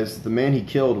realized the man he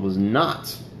killed was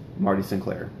not Marty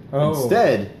Sinclair. Oh,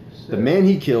 Instead, shit. the man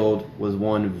he killed was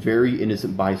one very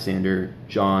innocent bystander,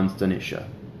 John Stanisha.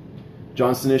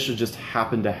 John Stanisha just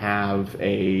happened to have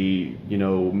a, you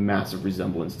know, massive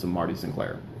resemblance to Marty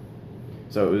Sinclair.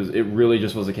 So it really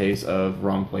just was a case of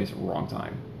wrong place, wrong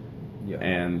time. Yeah.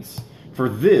 And for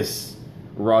this,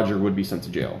 Roger would be sent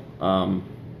to jail.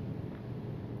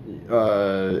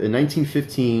 In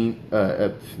 1915,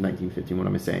 what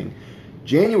am I saying?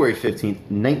 January 15th,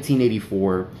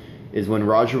 1984 is when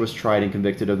Roger was tried and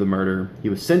convicted of the murder. He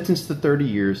was sentenced to 30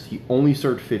 years. He only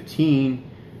served 15,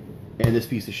 and this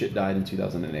piece of shit died in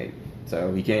 2008. So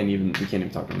we can't even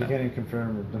talk to him now. You can't even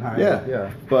confirm or deny Yeah. it.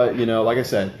 Yeah. But, you know, like I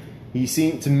said,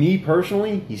 to me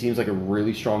personally, he seems like a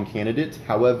really strong candidate.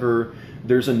 However,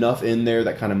 there's enough in there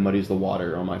that kind of muddies the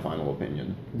water on my final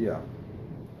opinion. Yeah.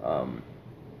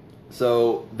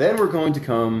 So then we're going to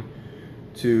come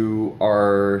to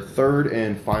our third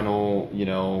and final, you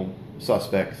know,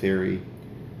 suspect theory.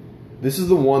 This is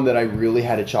the one that I really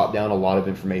had to chop down a lot of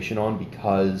information on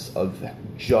because of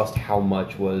just how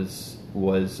much was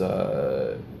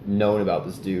known about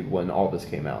this dude when all this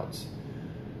came out.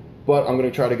 But I'm going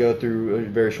to try to go through a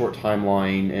very short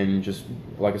timeline and just,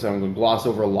 like I said, I'm going to gloss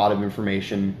over a lot of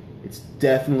information. It's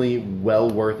definitely well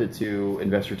worth it to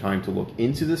invest your time to look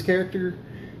into this character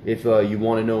if you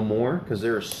want to know more, because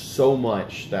there is so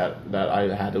much that I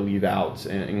had to leave out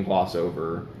and gloss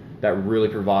over that really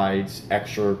provides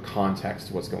extra context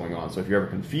to what's going on. So if you're ever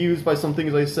confused by some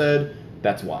things I said,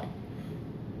 that's why.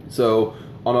 So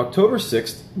on October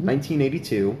 6th,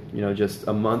 1982, you know, just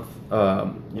a month,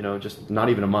 you know, just not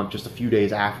even a month, just a few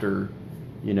days after,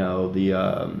 you know,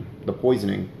 the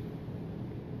poisoning,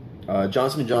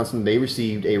 Johnson & Johnson, they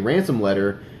received a ransom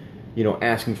letter, you know,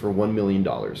 asking for $1 million.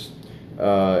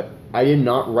 I did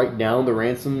not write down the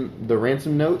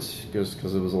ransom notes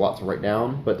because it was a lot to write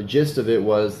down. But the gist of it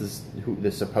was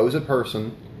this supposed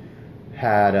person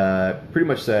had pretty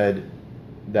much said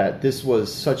that this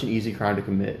was such an easy crime to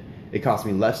commit. It cost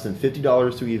me less than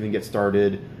 $50 to even get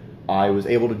started. I was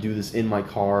able to do this in my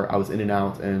car. I was in and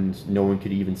out, and no one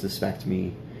could even suspect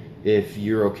me. If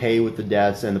you're okay with the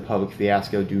deaths and the public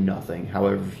fiasco, do nothing.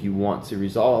 However, if you want to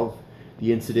resolve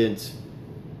the incident,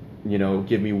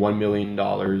 give me $1 million,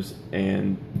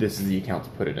 and this is the account to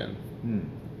put it in.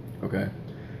 Okay.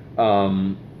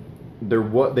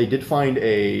 They did find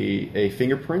a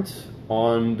fingerprint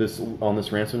on this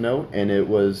ransom note, and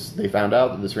they found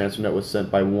out that this ransom note was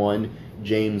sent by one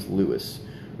James Lewis.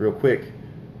 Real quick,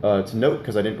 to note,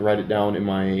 because I didn't write it down in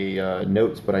my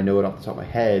notes, but I know it off the top of my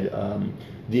head.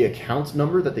 The account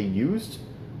number that they used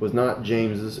was not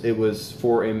James's. It was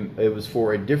for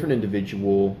a different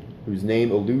individual whose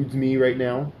name eludes me right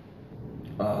now.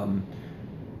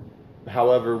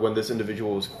 However, when this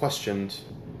individual was questioned,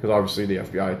 because obviously the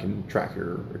FBI can track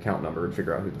your account number and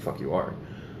figure out who the fuck you are,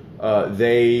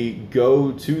 they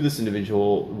go to this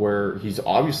individual where he's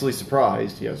obviously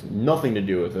surprised. He has nothing to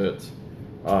do with it.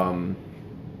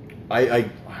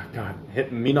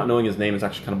 God, me not knowing his name is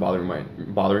actually kind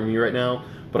of bothering me right now.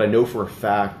 But I know for a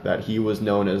fact that he was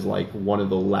known as like one of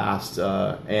the last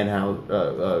Miller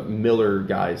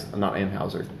guys, not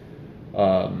Anheuser,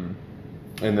 and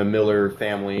the Miller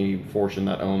family fortune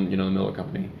that owned, the Miller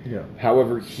company. Yeah.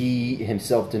 However, he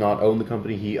himself did not own the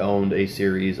company. He owned a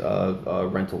series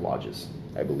of rental lodges,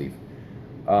 I believe.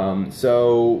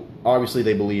 So obviously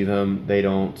they believe him. They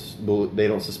don't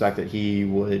suspect that he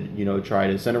would, try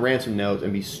to send a ransom note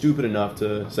and be stupid enough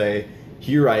to say,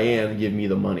 "Here I am, give me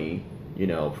the money."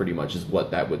 Pretty much is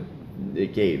what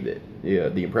it gave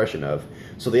the impression of.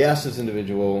 So they asked this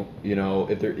individual,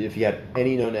 if he had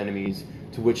any known enemies,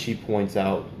 to which he points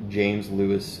out James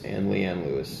Lewis and Leanne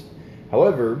Lewis.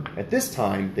 However, at this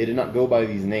time, they did not go by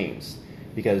these names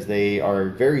because they are a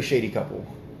very shady couple,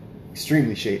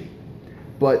 extremely shady.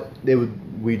 But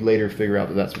we'd later figure out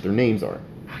that that's what their names are.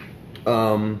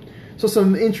 So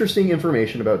some interesting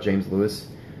information about James Lewis.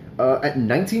 At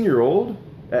 19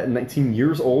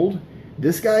 years old,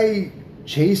 this guy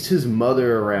chased his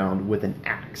mother around with an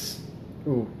axe.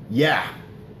 Ooh. Yeah.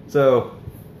 So,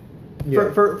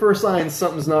 for signs,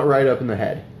 something's not right up in the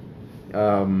head.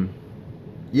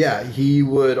 He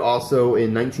would also,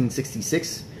 in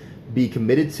 1966, be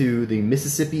committed to the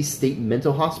Mississippi State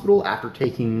Mental Hospital after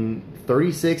taking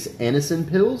 36 Anacin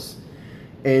pills,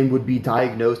 and would be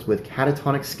diagnosed with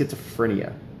catatonic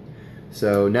schizophrenia.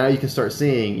 So now you can start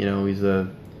seeing, he's a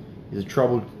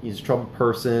troubled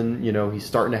person. He's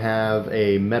starting to have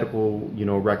a medical,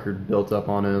 record built up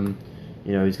on him.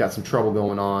 He's got some trouble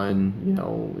going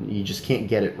on. He just can't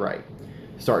get it right.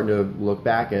 Starting to look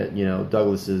back at,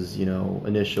 Douglas's,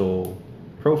 initial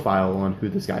profile on who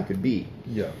this guy could be.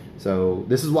 Yeah. So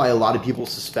this is why a lot of people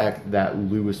suspect that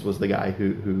Lewis was the guy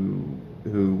who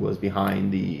was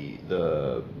behind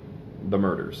the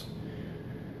murders.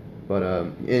 But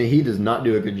and he does not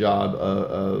do a good job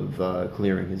of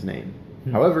clearing his name.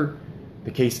 However,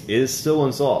 the case is still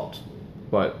unsolved.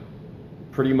 But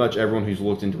pretty much everyone who's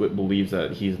looked into it believes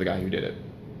that he's the guy who did it.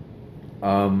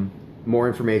 More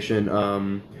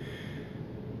information.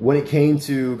 When it came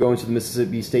to going to the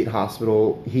Mississippi State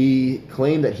Hospital, he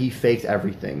claimed that he faked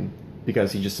everything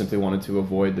because he just simply wanted to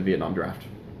avoid the Vietnam draft.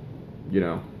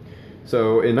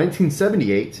 So in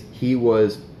 1978, he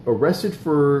was arrested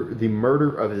for the murder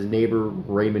of his neighbor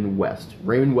Raymond West.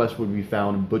 Raymond West would be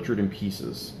found butchered in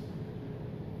pieces.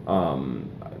 I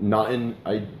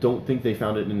don't think they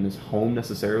found it in his home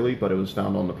necessarily, but it was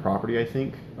found on the property, I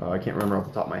think. I can't remember off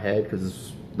the top of my head because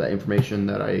it's that information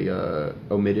that I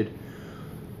omitted.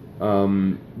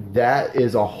 That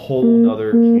is a whole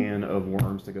nother can of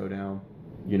worms to go down,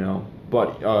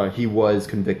 But he was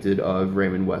convicted of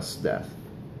Raymond West's death.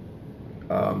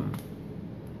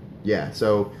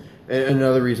 So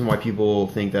another reason why people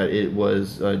think that it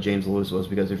was James Lewis was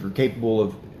because if you're capable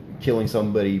of killing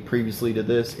somebody previously to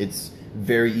this, it's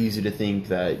very easy to think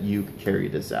that you could carry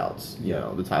this out,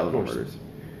 the Tylenol murders.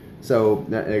 So,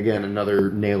 again,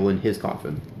 another nail in his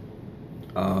coffin.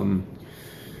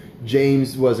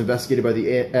 James was investigated by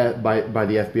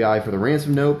the FBI for the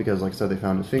ransom note because, like I said, they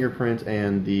found his fingerprint,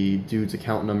 and the dude's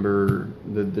account number,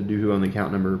 the dude who owned the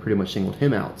account number, pretty much singled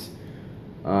him out.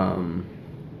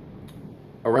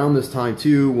 Around this time,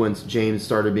 too, once James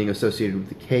started being associated with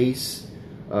the case,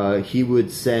 he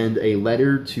would send a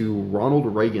letter to Ronald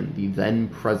Reagan, the then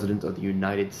President of the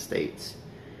United States,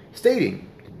 stating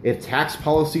if tax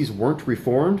policies weren't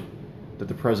reformed, that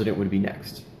the president would be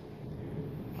next.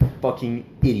 Fucking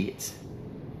idiot.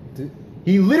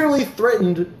 He literally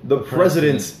threatened the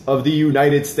president of the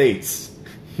United States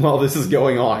while this is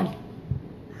going on.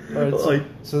 Right,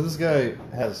 so this guy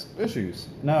has issues.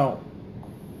 Now,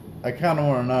 I kind of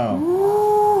want to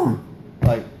know,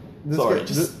 like, this Sorry,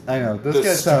 guy, I know this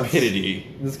guy stupidity.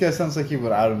 sounds. This guy sounds like he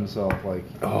would out himself. Like,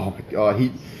 oh my god,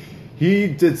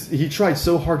 he tried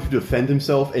so hard to defend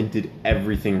himself and did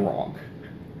everything wrong.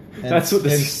 And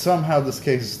somehow this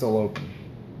case is still open.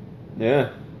 Yeah,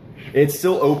 it's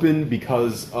still open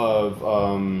because of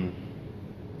God,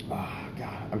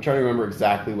 I'm trying to remember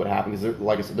exactly what happened because,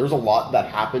 like I said, there's a lot that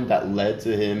happened that led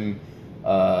to him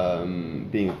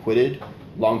being acquitted.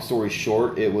 Long story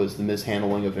short, it was the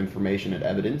mishandling of information and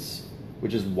evidence,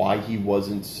 which is why he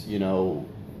wasn't,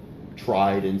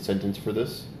 tried and sentenced for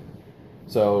this.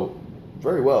 So,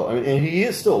 very well. I mean, and he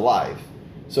is still alive.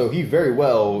 So he very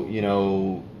well,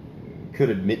 could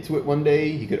admit to it one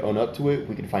day. He could own up to it.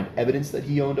 We could find evidence that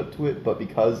he owned up to it. But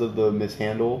because of the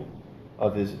mishandle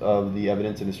of the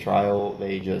evidence in his trial,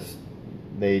 they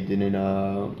didn't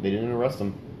arrest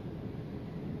him.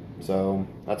 So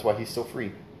that's why he's still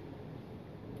free.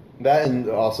 That, and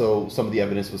also some of the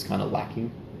evidence was kind of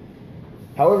lacking.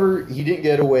 However, he didn't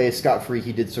get away scot-free.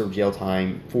 He did serve jail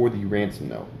time for the ransom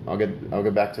note. I'll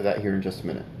get back to that here in just a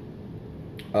minute.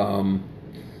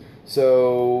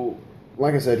 So,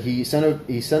 like I said, he sent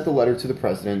the letter to the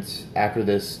president. After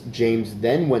this, James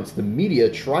then went to the media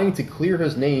trying to clear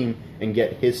his name and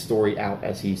get his story out,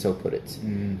 as he so put it.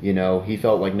 He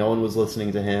felt like no one was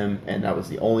listening to him, and that was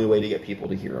the only way to get people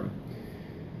to hear him.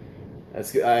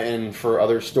 And for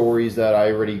other stories that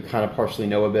I already kind of partially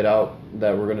know a bit out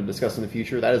that we're going to discuss in the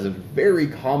future, that is a very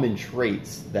common trait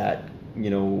that,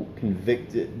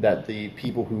 convicted, that the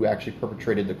people who actually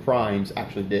perpetrated the crimes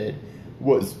actually did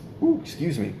was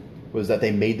that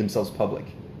they made themselves public.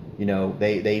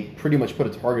 They pretty much put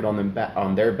a target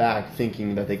on their back,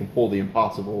 thinking that they can pull the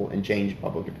impossible and change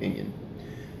public opinion.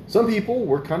 Some people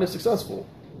were kind of successful.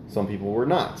 Some people were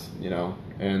not,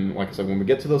 And like I said, when we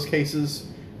get to those cases,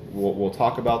 we'll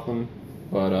talk about them.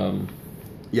 But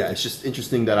yeah, it's just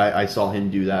interesting that I saw him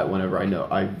do that whenever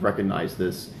I recognize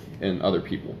this in other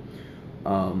people.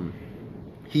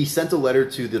 He sent a letter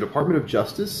to the Department of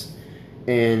Justice,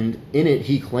 and in it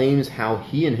he claims how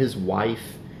he and his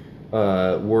wife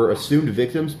were assumed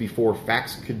victims before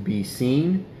facts could be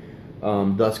seen,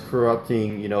 thus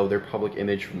corrupting their public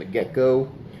image from the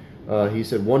get-go. He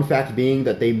said one fact being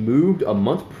that they moved a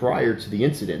month prior to the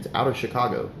incident out of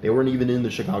Chicago. They weren't even in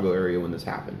the Chicago area when this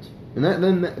happened,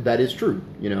 and that is true.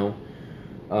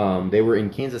 They were in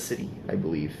Kansas City, I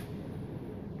believe.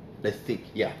 I think,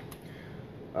 yeah.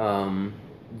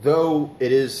 Though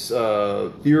it is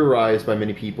theorized by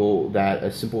many people that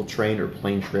a simple train or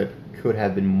plane trip could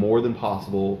have been more than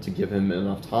possible to give him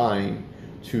enough time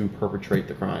to perpetrate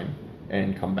the crime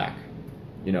and come back.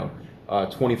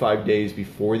 25 days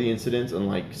before the incident, and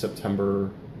like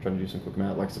September, I'm trying to do some quick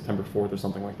math, like September 4th or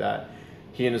something like that,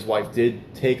 he and his wife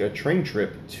did take a train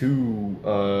trip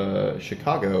to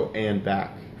Chicago and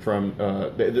back from,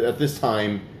 at this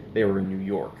time, they were in New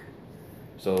York.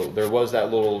 So there was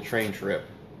that little train trip.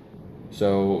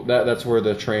 So that's where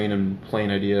the train and plane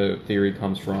idea theory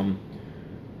comes from.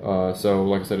 So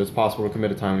like I said, it's possible to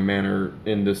commit a timely manner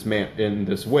in this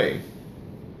way.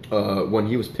 When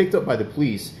he was picked up by the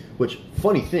police, which,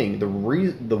 funny thing, the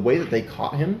way that they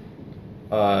caught him,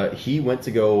 he went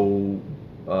to go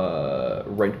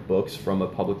rent books from a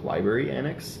public library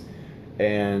annex,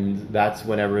 and that's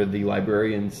whenever the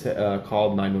librarians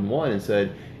called 911 and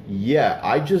said, yeah,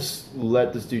 I just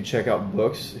let this dude check out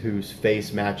books whose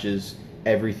face matches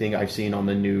everything I've seen on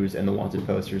the news and the wanted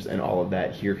posters and all of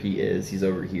that. Here he is. He's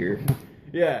over here.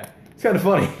 Yeah, it's kind of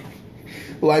funny.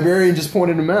 The librarian just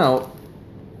pointed him out,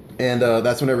 and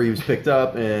that's whenever he was picked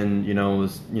up and,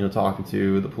 was, talking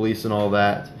to the police and all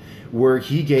that, where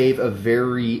he gave a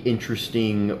very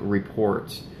interesting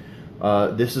report.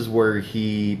 This is where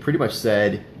he pretty much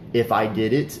said, if I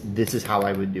did it, this is how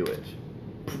I would do it.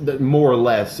 More or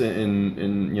less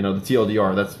in the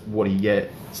TLDR, that's what he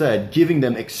said, giving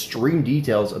them extreme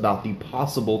details about the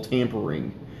possible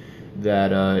tampering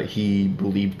that he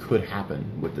believed could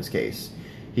happen with this case.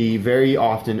 He very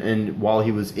often, and while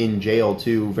he was in jail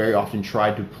too, very often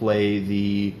tried to play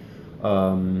the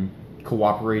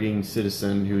cooperating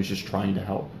citizen who was just trying to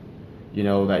help.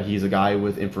 That he's a guy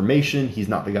with information, he's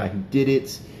not the guy who did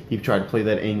it. He tried to play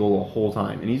that angle the whole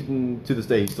time, and to this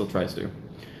day he still tries to.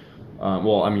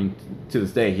 To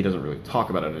this day, he doesn't really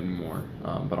talk about it anymore,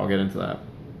 but I'll get into that.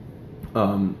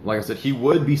 Like I said, he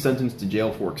would be sentenced to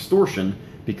jail for extortion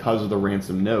because of the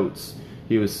ransom notes.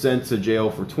 He was sent to jail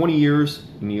for 20 years,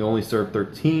 and he only served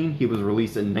 13. He was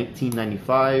released in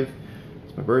 1995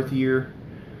 It's my birth year.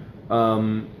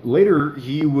 Later,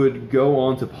 he would go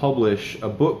on to publish a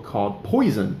book called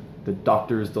Poison, The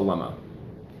Doctor's Dilemma.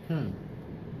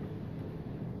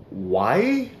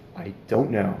 Why? I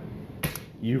don't know.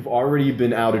 You've already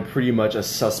been outed pretty much as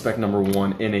suspect number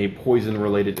 1 in a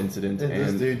poison-related incident. And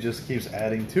this dude just keeps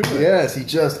adding to it. Yes, he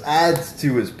just adds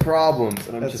to his problems.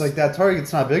 And It's like that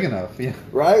target's not big enough. Yeah.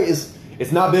 Right?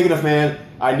 It's not big enough, man.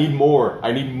 I need more.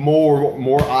 I need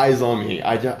more eyes on me.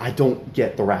 I don't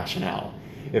get the rationale.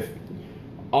 If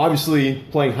obviously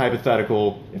playing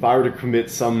hypothetical, if I were to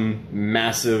commit some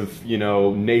massive,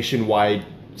 nationwide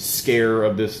scare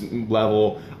of this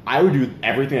level, I would do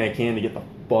everything I can to get the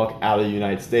fuck out of the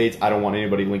United States. I don't want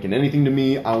anybody linking anything to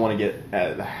me. I want to get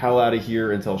the hell out of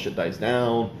here until shit dies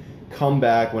down. Come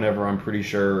back whenever I'm pretty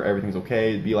sure everything's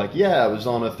okay. Be like, yeah, I was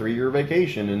on a 3-year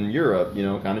vacation in Europe,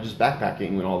 kind of just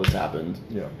backpacking when all this happened.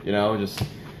 Yeah. Just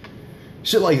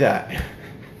shit like that.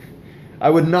 I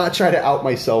would not try to out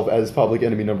myself as public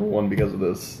enemy number 1 because of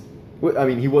this. I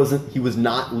mean, he was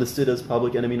not listed as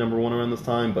public enemy number 1 around this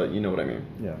time, but you know what I mean.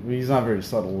 Yeah, he's not very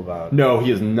subtle about it. No,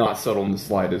 he is not subtle in the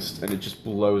slightest, and it just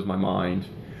blows my mind.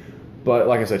 But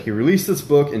like I said, he released this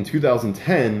book in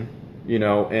 2010,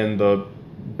 and the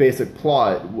basic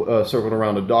plot circled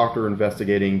around a doctor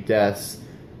investigating deaths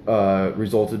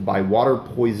resulted by water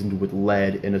poisoned with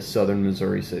lead in a southern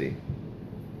Missouri city.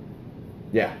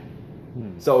 Yeah.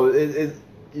 So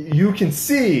you can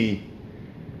see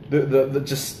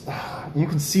you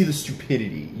can see the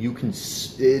stupidity.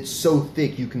 It's so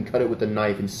thick you can cut it with a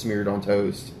knife and smear it on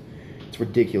toast. It's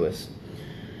ridiculous.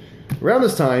 Around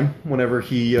this time, whenever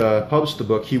he published the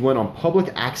book, he went on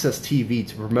public access TV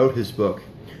to promote his book,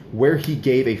 where he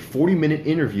gave a 40-minute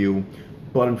interview.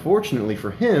 But unfortunately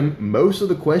for him, most of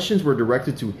the questions were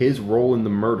directed to his role in the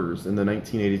murders, in the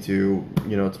 1982,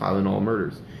 Tylenol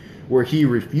murders, where he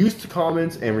refused to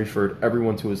comment and referred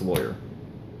everyone to his lawyer.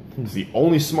 It's the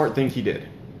only smart thing he did.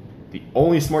 The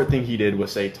only smart thing he did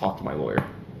was say, talk to my lawyer.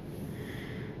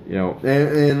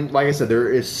 And like I said,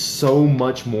 there is so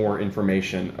much more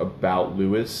information about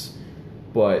Lewis,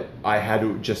 but I had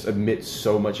to just omit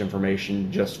so much information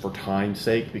just for time's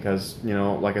sake because,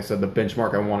 like I said, the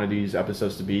benchmark I wanted these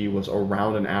episodes to be was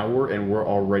around an hour, and we're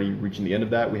already reaching the end of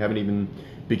that. We haven't even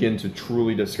begun to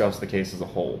truly discuss the case as a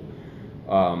whole.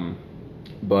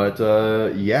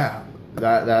 Yeah.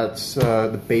 That's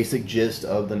the basic gist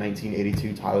of the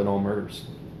 1982 Tylenol murders.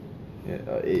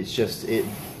 It's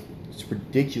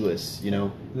ridiculous, This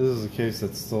is a case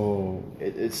that's still...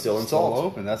 It's still unsolved. Still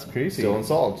open. That's crazy. Still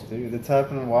unsolved. Dude, it's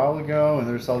happened a while ago, and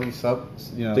there's all these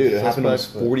Dude, it happened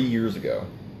almost 40 years ago.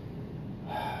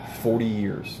 40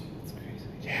 years. That's crazy.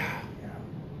 Yeah.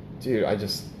 Dude,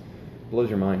 blows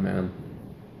your mind, man.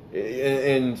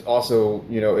 And also,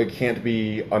 it can't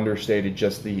be understated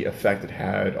just the effect it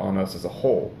had on us as a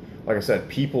whole. Like I said,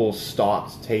 people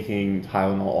stopped taking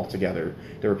Tylenol altogether.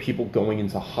 There were people going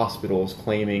into hospitals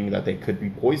claiming that they could be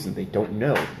poisoned. They don't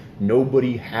know.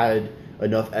 Nobody had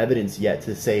enough evidence yet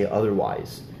to say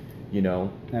otherwise, I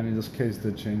mean, this case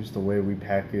did change the way we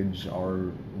package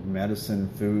our medicine,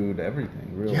 food,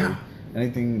 everything, really. Yeah.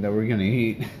 Anything that we're going to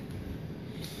eat.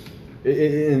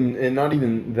 And not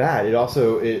even that. It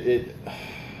also it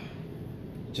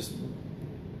just.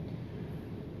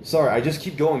 Sorry, I just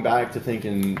keep going back to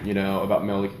thinking, about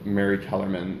Mary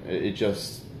Kellerman. It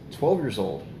just 12 years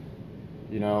old.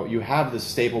 You have this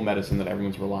stable medicine that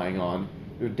everyone's relying on.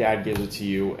 Your dad gives it to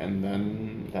you, and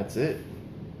then that's it.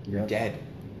 You're dead.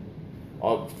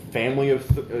 A family of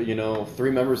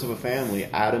 3 members of a family,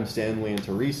 Adam, Stanley, and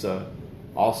Teresa,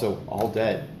 also all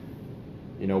dead.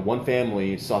 One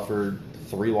family suffered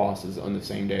 3 losses on the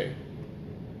same day.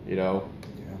 Yeah.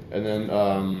 And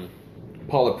then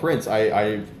Paula Prince,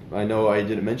 I know I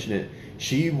didn't mention it.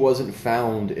 She wasn't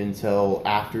found until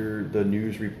after the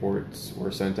news reports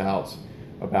were sent out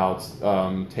about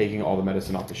taking all the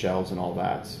medicine off the shelves and all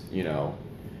that.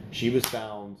 She was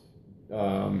found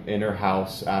in her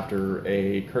house after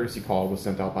a courtesy call was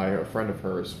sent out by a friend of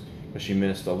hers, because she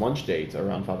missed a lunch date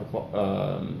around 5 o'clock,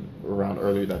 around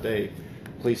earlier that day.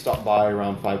 Police stopped by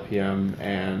around 5 p.m.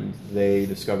 and they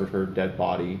discovered her dead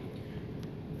body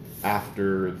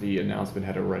after the announcement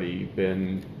had already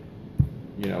been,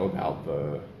 about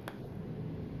the,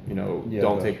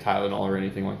 don't take Tylenol or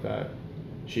anything like that.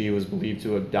 She was believed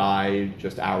to have died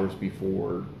just hours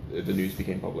before the news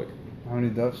became public. How many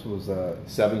deaths was that?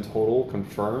 7 total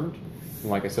confirmed.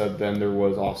 And like I said, then there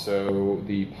was also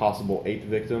the possible 8th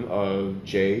victim of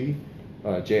J.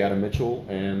 Adam Mitchell,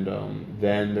 and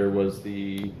then there was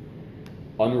the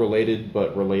unrelated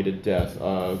but related death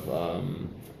of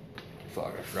I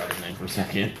forgot his name for a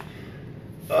second.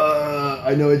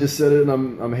 I know I just said it, and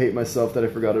I'm hating myself that I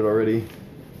forgot it already.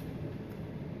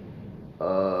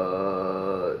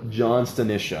 John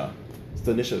Stanisha.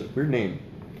 Stanisha, weird name.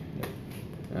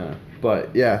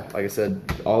 But yeah, like I said,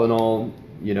 all in all,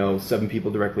 7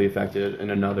 people directly affected,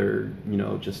 and another,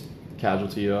 just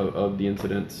casualty of the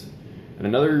incident, and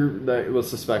another that was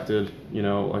suspected.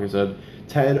 Like I said,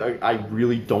 Ted, I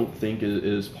really don't think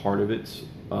is part of it.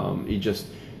 He just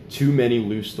too many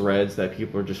loose threads that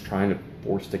people are just trying to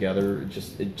force together.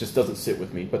 It just doesn't sit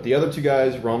with me. But the other 2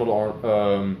 guys,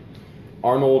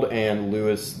 Arnold and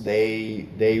Lewis,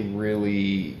 they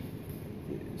really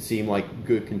seem like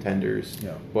good contenders.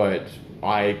 Yeah. But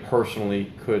I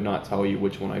personally could not tell you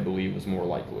which one I believe was more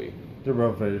likely. They're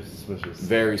both very suspicious.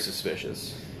 Very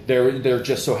suspicious. There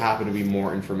just so happened to be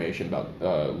more information about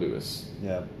Lewis.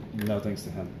 Yeah, no thanks to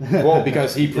him. Well,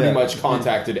 because he pretty much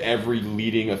contacted every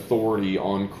leading authority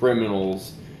on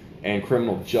criminals and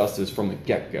criminal justice from the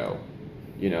get-go.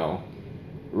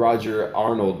 Roger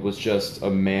Arnold was just a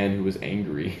man who was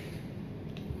angry.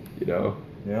 Yeah.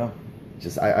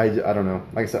 Just I don't know.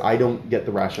 Like I said, I don't get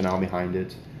the rationale behind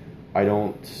it. I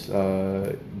don't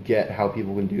get how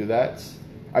people can do that.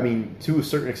 I mean, to a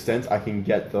certain extent, I can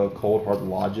get the cold hard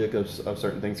logic of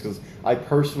certain things, because I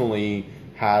personally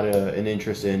had an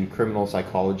interest in criminal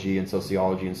psychology and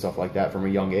sociology and stuff like that from a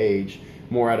young age,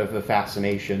 more out of a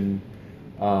fascination.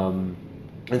 And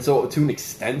so, to an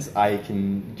extent, I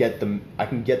can get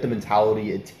the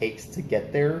mentality it takes to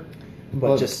get there,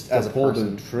 but just as a pull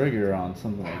person, the trigger on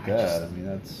something like that, I mean,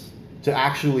 that's to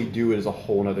actually do it is a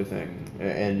whole other thing,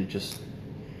 and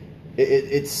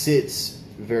it sits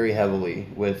very heavily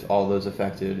with all those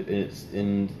affected.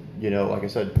 And like I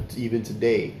said, even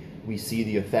today we see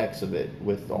the effects of it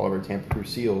with all of our Tampa Crew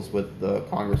SEALs, with the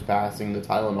Congress passing the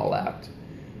Tylenol Act.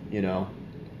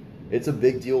 It's a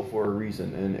big deal for a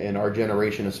reason, and our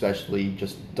generation especially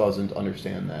just doesn't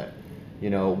understand that.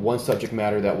 One subject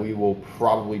matter that we will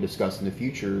probably discuss in the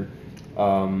future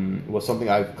was something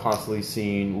I've constantly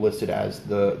seen listed as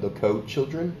the code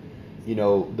children.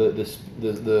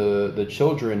 The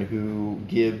children who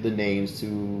give the names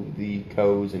to the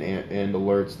codes and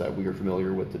alerts that we are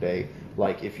familiar with today.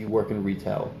 Like if you work in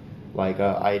retail, like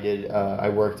I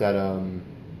worked at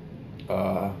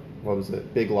what was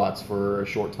it, Big Lots for a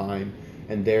short time,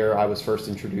 and there I was first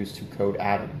introduced to Code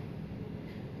Adam.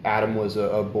 Adam was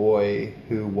a boy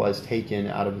who was taken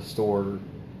out of a store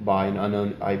by an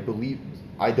unknown, I believe.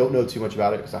 I don't know too much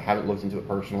about it because I haven't looked into it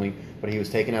personally, but he was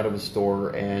taken out of a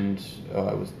store and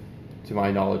was, to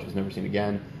my knowledge, was never seen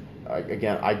again.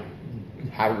 Again, I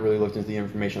haven't really looked into the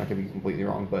information. I could be completely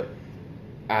wrong, but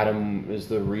Adam is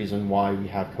the reason why we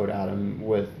have Code Adam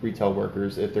with retail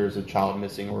workers. If there's a child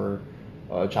missing or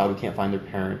a child who can't find their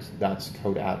parents, that's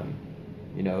Code Adam.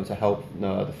 To help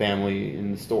the family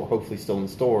in the store, hopefully still in the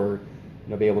store,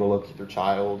 be able to locate their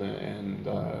child and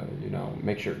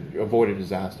make sure avoid a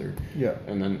disaster. Yeah.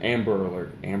 And then Amber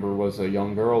Alert. Amber was a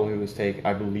young girl who was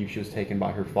I believe she was taken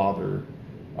by her father,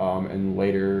 and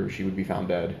later she would be found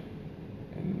dead,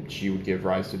 and she would give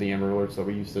rise to the Amber Alerts that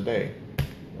we use today,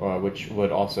 which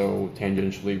would also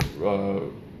tangentially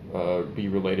be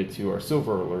related to our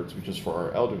Silver Alerts, which is for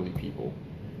our elderly people.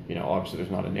 Obviously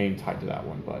there's not a name tied to that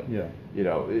one, but yeah.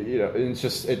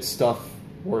 It's stuff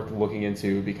worth looking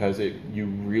into, because you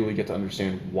really get to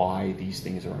understand why these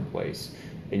things are in place,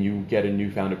 and you get a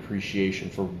newfound appreciation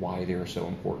for why they are so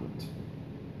important.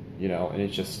 And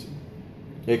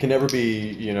it can never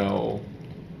be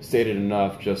stated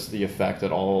enough, just the effect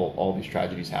that all these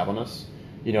tragedies have on us.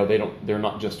 They're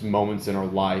not just moments in our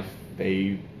life,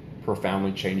 they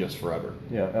profoundly change us forever.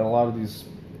 Yeah, and a lot of these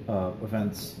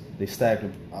events, they stack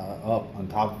up on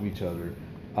top of each other,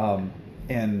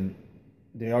 and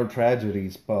they are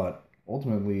tragedies, but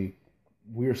ultimately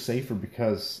we're safer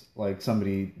because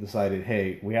somebody decided,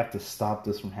 hey, we have to stop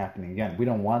this from happening again. We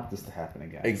don't want this to happen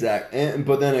again. Exactly.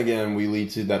 But then again, we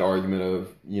lead to that argument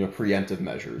of preemptive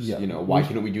measures. Yeah. Why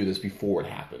couldn't we do this before it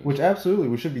happened? Which absolutely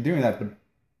we should be doing that, but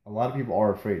a lot of people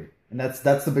are afraid, and that's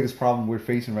the biggest problem we're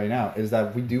facing right now, is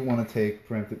that we do want to take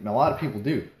preemptive. And a lot of people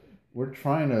do. We're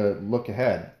trying to look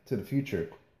ahead to the future.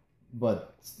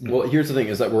 But well, here's the thing: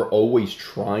 is that we're always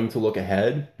trying to look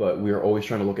ahead, but we're always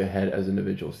trying to look ahead as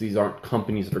individuals. These aren't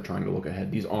companies that are trying to look ahead.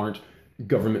 These aren't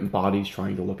government bodies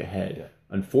trying to look ahead. Yeah.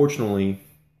 Unfortunately,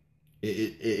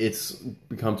 it's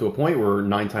become to a point where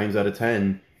 9 times out of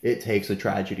 10, it takes a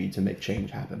tragedy to make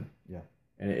change happen. Yeah,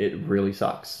 and it really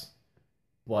sucks.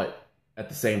 But at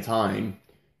the same time,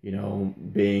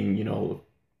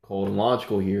 being cold and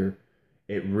logical here,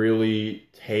 it really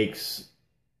takes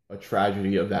a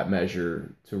tragedy of that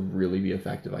measure to really be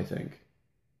effective, I think.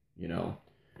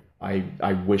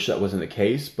 I wish that wasn't the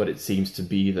case, but it seems to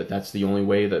be that that's the only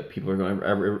way that people are going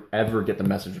to ever get the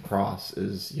message across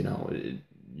is, you know,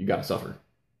 you got to suffer.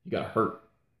 You got to hurt.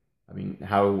 I mean,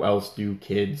 how else do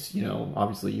kids, you know,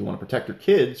 obviously you want to protect your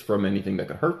kids from anything that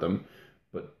could hurt them,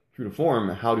 but true to form,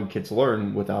 how do kids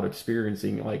learn without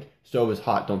experiencing, like, stove is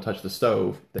hot, don't touch the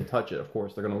stove. They touch it, of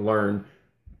course, they're going to learn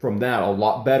from that a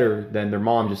lot better than their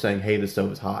mom just saying, hey, the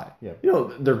stove is hot. Yeah. You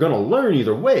know, they're going to learn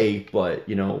either way, but,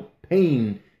 you know,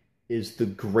 pain is the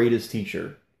greatest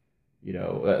teacher. You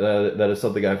know, that is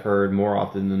something I've heard more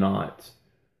often than not.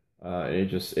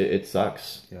 It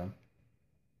sucks. Yeah.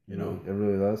 You know, it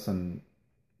really does.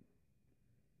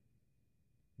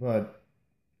 But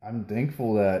I'm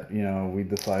thankful that, you know, we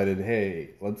decided, hey,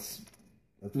 let's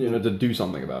you know, to do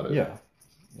something about it. Yeah.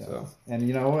 So. And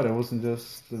you know what? It wasn't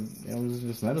just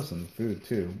medicine, food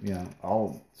too. You know,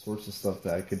 all sorts of stuff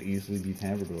that could easily be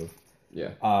tampered with.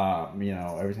 Yeah. You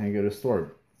know, every time you go to the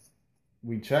store,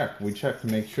 we check to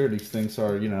make sure these things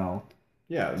are, you know.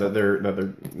 Yeah, that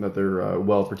they're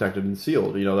well protected and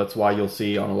sealed. You know, that's why you'll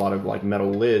see on a lot of like metal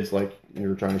lids, like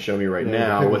you're trying to show me right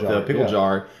now with the pickle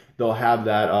jar, they'll have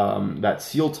that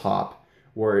seal top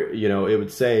where, you know, it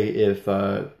would say if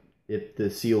the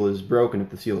seal is broken, if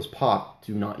the seal is popped,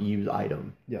 do not use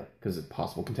item. Yeah, because of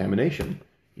possible contamination.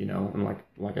 You know, and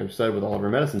like I've said with all of our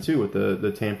medicine too, with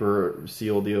the tamper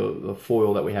seal, the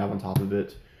foil that we have on top of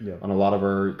it. Yeah. On a lot of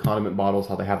our condiment bottles,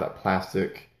 how they have that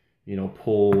plastic, you know,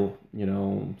 pull, you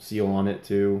know, seal on it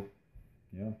too.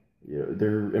 Yeah. You know,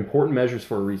 they're important measures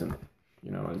for a reason. You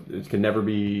know, it can never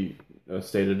be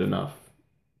stated enough.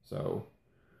 So,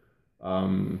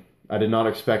 I did not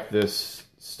expect this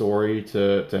story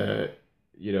to,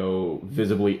 you know,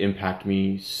 visibly impact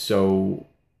me so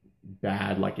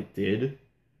bad like it did.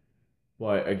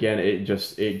 But again,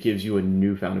 it gives you a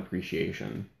newfound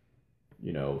appreciation,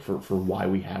 you know, for why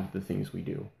we have the things we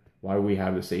do, why we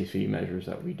have the safety measures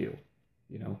that we do.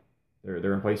 You know,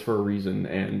 they're in place for a reason,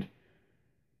 and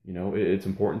you know, it's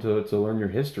important to learn your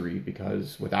history,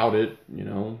 because without it, you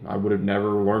know, I would have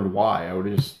never learned why. I would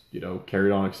have just, you know,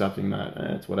 carried on accepting that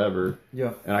it's whatever.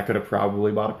 Yeah. And I could have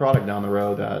probably bought a product down the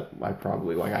road that I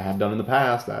probably, like I have done in the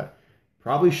past, that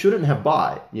probably shouldn't have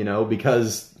bought, you know,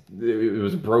 because it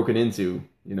was broken into,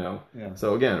 you know. Yeah.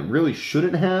 So again, really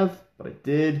shouldn't have, but I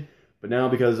did. But now,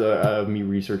 because of me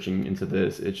researching into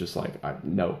this, it's just like,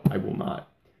 no, I will not.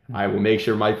 I will make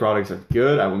sure my products are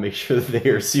good. I will make sure that they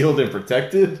are sealed and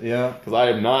protected. Yeah. Because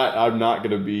I'm not going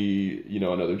to be, you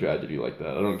know, another tragedy like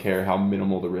that. I don't care how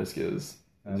minimal the risk is.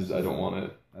 I don't want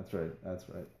it. That's right.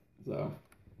 So,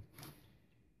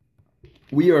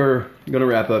 we are going to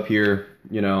wrap up here.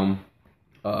 You know,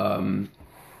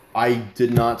 I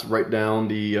did not write down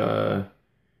the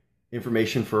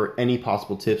information for any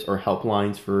possible tips or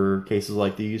helplines for cases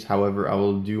like these. However, I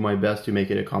will do my best to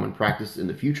make it a common practice in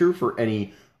the future for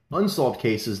any unsolved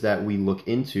cases that we look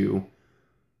into.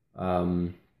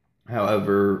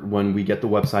 However, when we get the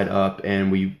website up and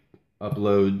we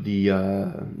upload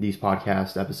these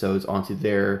podcast episodes onto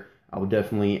there, I will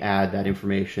definitely add that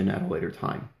information at a later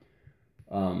time.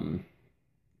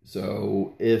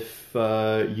 So if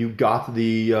you got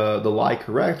the lie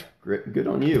correct, good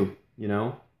on you. You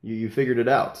know, you figured it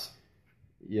out.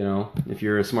 You know, if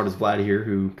you're as smart as Vlad here,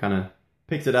 who kind of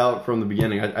picks it out from the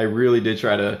beginning. I really did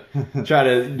try to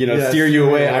you know, steer you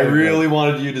away. I really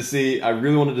wanted to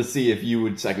see if you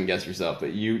would second guess yourself,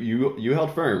 but you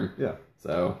held firm. Yeah.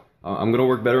 So I'm gonna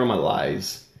work better on my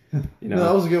lies. You know, no,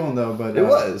 that was a good one though. But it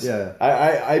was. Yeah.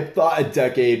 I thought a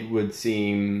decade would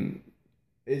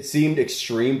seemed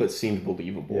extreme, but seemed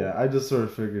believable. Yeah, I just sort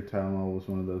of figured Tylenol was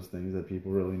one of those things that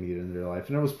people really needed in their life,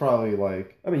 and it was probably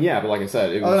like. I mean, yeah, but like I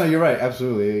said, it was. Oh no, you're right.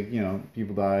 Absolutely, you know,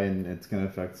 people die, and it's going to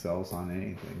affect cells on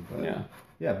anything. But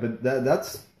yeah, but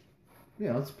that's,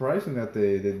 you know, it's surprising that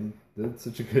they did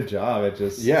such a good job at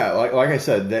just. Yeah, like I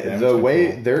said, the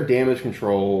way their damage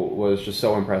control was just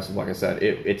so impressive. Like I said,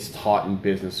 it's taught in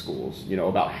business schools, you know,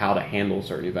 about how to handle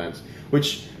certain events.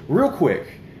 Which, real quick.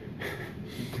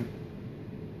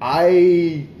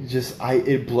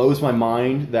 It blows my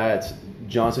mind that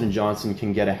Johnson & Johnson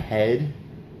can get ahead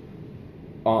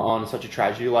on such a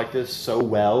tragedy like this so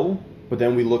well, but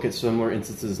then we look at similar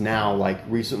instances now, like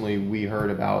recently we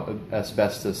heard about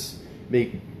asbestos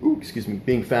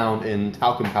being found in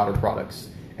talcum powder products,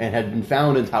 and had been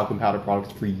found in talcum powder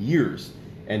products for years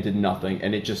and did nothing,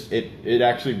 and it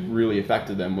actually really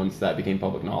affected them once that became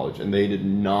public knowledge, and they did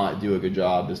not do a good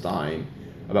job this time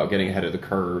about getting ahead of the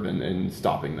curve and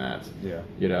stopping that. Yeah.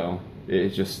 You know,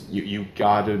 it's just, you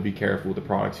got to be careful with the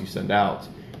products you send out.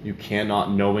 You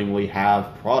cannot knowingly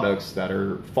have products that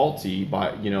are faulty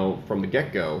from the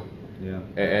get-go.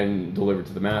 and deliver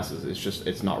to the masses.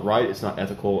 It's not right, it's not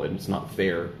ethical, and it's not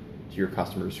fair to your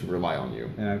customers who rely on you.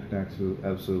 And I can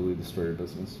absolutely destroy your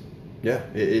business. Yeah,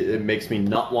 it makes me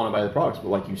not want to buy the products, but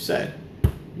like you said,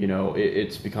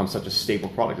 it's become such a staple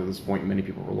product at this point. Many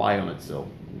people rely on it still.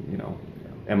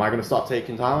 Am I going to stop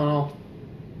taking Tylenol?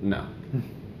 No.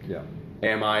 Yeah.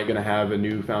 Am I going to have a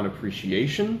newfound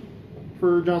appreciation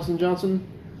for Johnson & Johnson?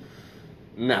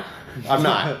 No, I'm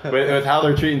not. With how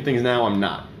they're treating things now, I'm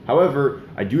not. However,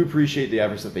 I do appreciate the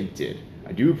efforts that they did.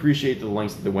 I do appreciate the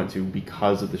lengths that they went to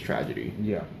because of this tragedy.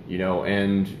 Yeah.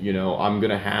 And I'm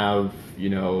going to have,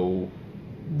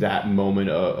 that moment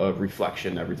of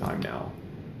reflection every time now,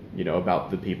 about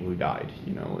the people who died.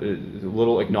 It's a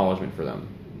little acknowledgement for them.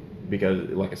 Because,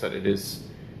 like I said, it is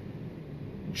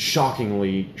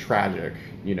shockingly tragic,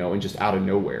 and just out of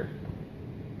nowhere.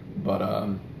 But,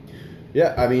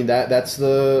 yeah, I mean, that's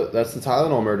the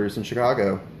Tylenol murders in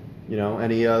Chicago.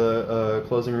 Any other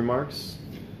closing remarks?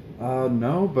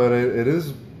 No, but it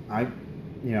is.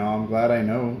 I'm glad I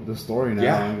know the story now.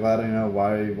 Yeah. I'm glad I know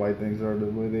why things are the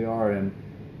way they are, and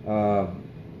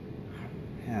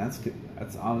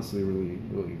that's honestly really,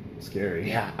 really scary.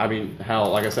 Yeah, I mean,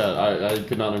 hell, like I said, I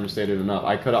could not understate it enough.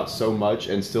 I cut out so much,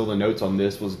 and still the notes on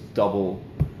this was double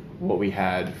what we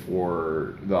had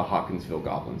for the Hopkinsville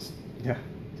Goblins. Yeah.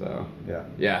 So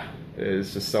yeah,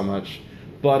 it's just so much.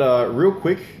 But real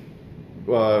quick,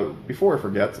 before I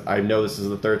forget, I know this is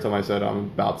the third time I said I'm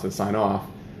about to sign off.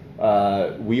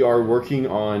 We are working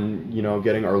on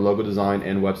getting our logo design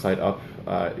and website up,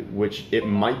 which it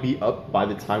might be up by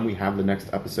the time we have the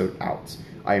next episode out.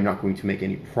 I am not going to make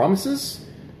any promises.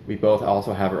 We both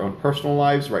also have our own personal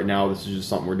lives. Right now, this is just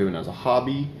something we're doing as a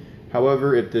hobby.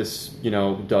 However, if this,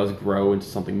 does grow into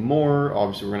something more,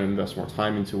 obviously we're going to invest more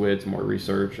time into it, more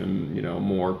research, and,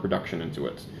 more production into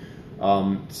it.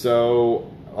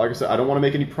 So, like I said, I don't want to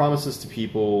make any promises to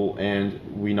people and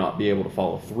we not be able to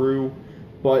follow through,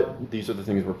 but these are the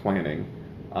things we're planning.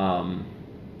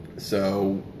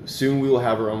 So, soon we will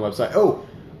have our own website.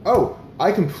 Oh,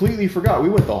 I completely forgot. We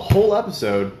went the whole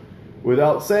episode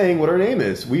without saying what our name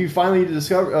is. We finally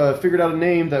figured out a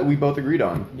name that we both agreed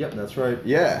on. Yep, that's right.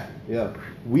 Yeah.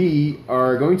 We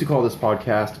are going to call this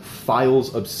podcast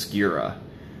Files Obscura,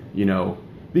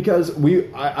 because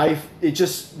it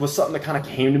just was something that kind of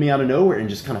came to me out of nowhere and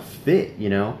just kind of fit,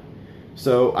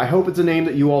 So I hope it's a name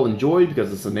that you all enjoyed,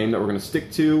 because it's a name that we're going to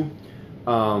stick to.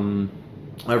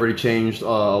 I already changed a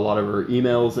lot of our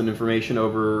emails and information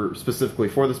over specifically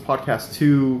for this podcast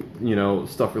to,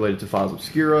 stuff related to Files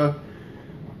Obscura.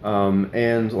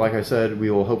 And like I said,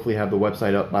 we will hopefully have the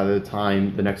website up by the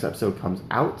time the next episode comes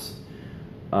out.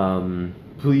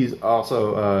 Please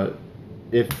also,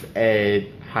 I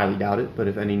highly doubt it, but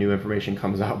if any new information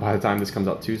comes out by the time this comes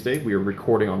out Tuesday, we are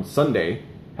recording on Sunday.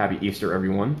 Happy Easter,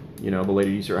 everyone.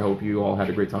 Belated Easter. I hope you all had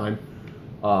a great time.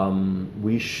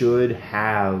 We should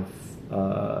have,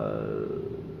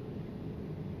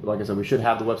 like I said, we should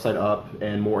have the website up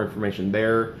and more information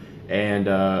there. And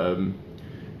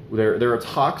there are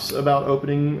talks about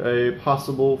opening a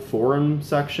possible forum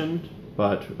section,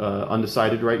 but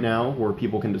undecided right now, where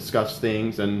people can discuss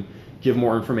things and give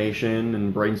more information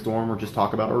and brainstorm, or just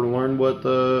talk about or learn what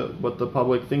the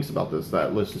public thinks about this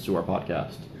that listens to our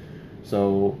podcast.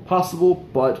 So possible,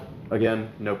 but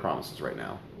again, no promises right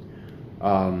now.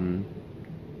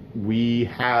 We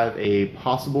have a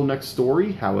possible next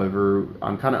story. However,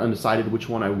 I'm kind of undecided which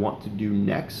one I want to do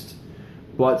next.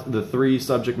 But the three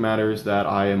subject matters that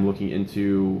I am looking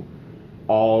into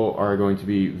all are going to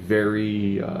be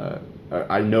very...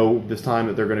 I know this time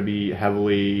that they're going to be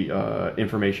heavily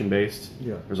information-based.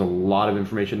 Yeah. There's a lot of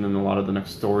information in a lot of the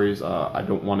next stories. I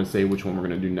don't want to say which one we're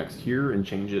going to do next here and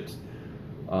change it.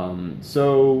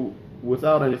 So,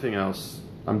 without anything else,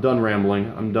 I'm done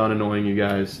rambling. I'm done annoying you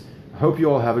guys. I hope you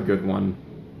all have a good one,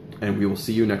 and we will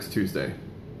see you next Tuesday.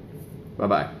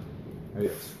 Bye-bye.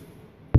 Adios.